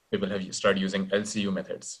 people have started using LCU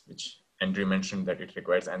methods, which Andrew mentioned that it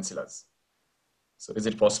requires ancillas. So is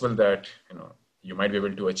it possible that you might be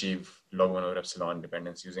able to achieve log 1 over epsilon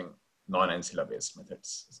dependence using non-ancilla based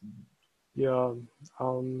methods? Yeah,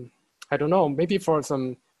 I don't know. Maybe for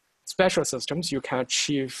some special systems, you can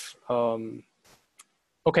achieve.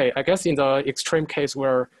 Okay, I guess in the extreme case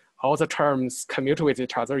where all the terms commute with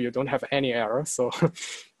each other, you don't have any error. So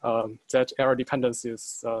that error dependence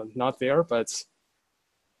is not there. But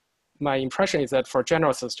my impression is that for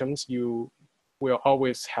general systems, you will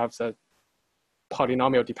always have the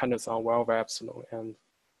polynomial dependence on 1 over epsilon. And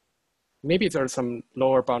maybe there's some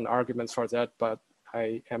lower bound arguments for that, but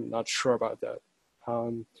I am not sure about that.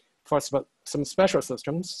 For some special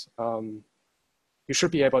systems, you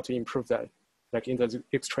should be able to improve that, like in the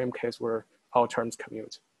extreme case where all terms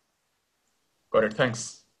commute. Got it,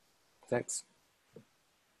 thanks. Thanks.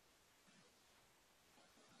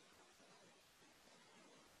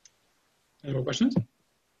 Any more questions?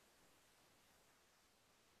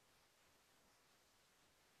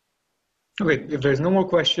 Okay, if there's no more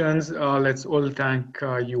questions, let's all thank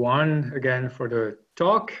Yuan again for the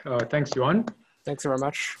talk. Thanks, Yuan. Thanks very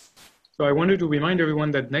much. So I wanted to remind everyone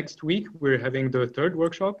that next week we're having the third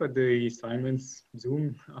workshop at the Siemens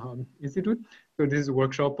Zoom Institute. So this is a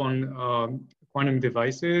workshop on quantum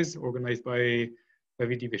devices organized by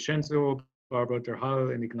David DiVincenzo, Barbara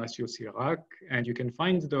Terhal, and Ignacio Sirac. And you can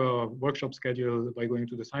find the workshop schedule by going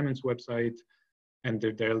to the Siemens website, and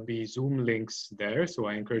there'll be Zoom links there. So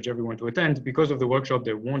I encourage everyone to attend. Because of the workshop,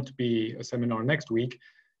 there won't be a seminar next week.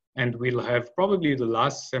 And we'll have probably the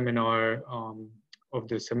last seminar of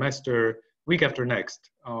the semester week after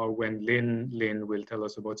next, when Lin will tell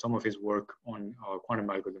us about some of his work on quantum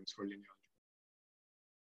algorithms for linear algebra.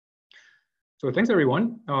 So thanks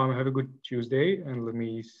everyone. Have a good Tuesday, and let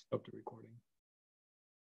me stop the recording.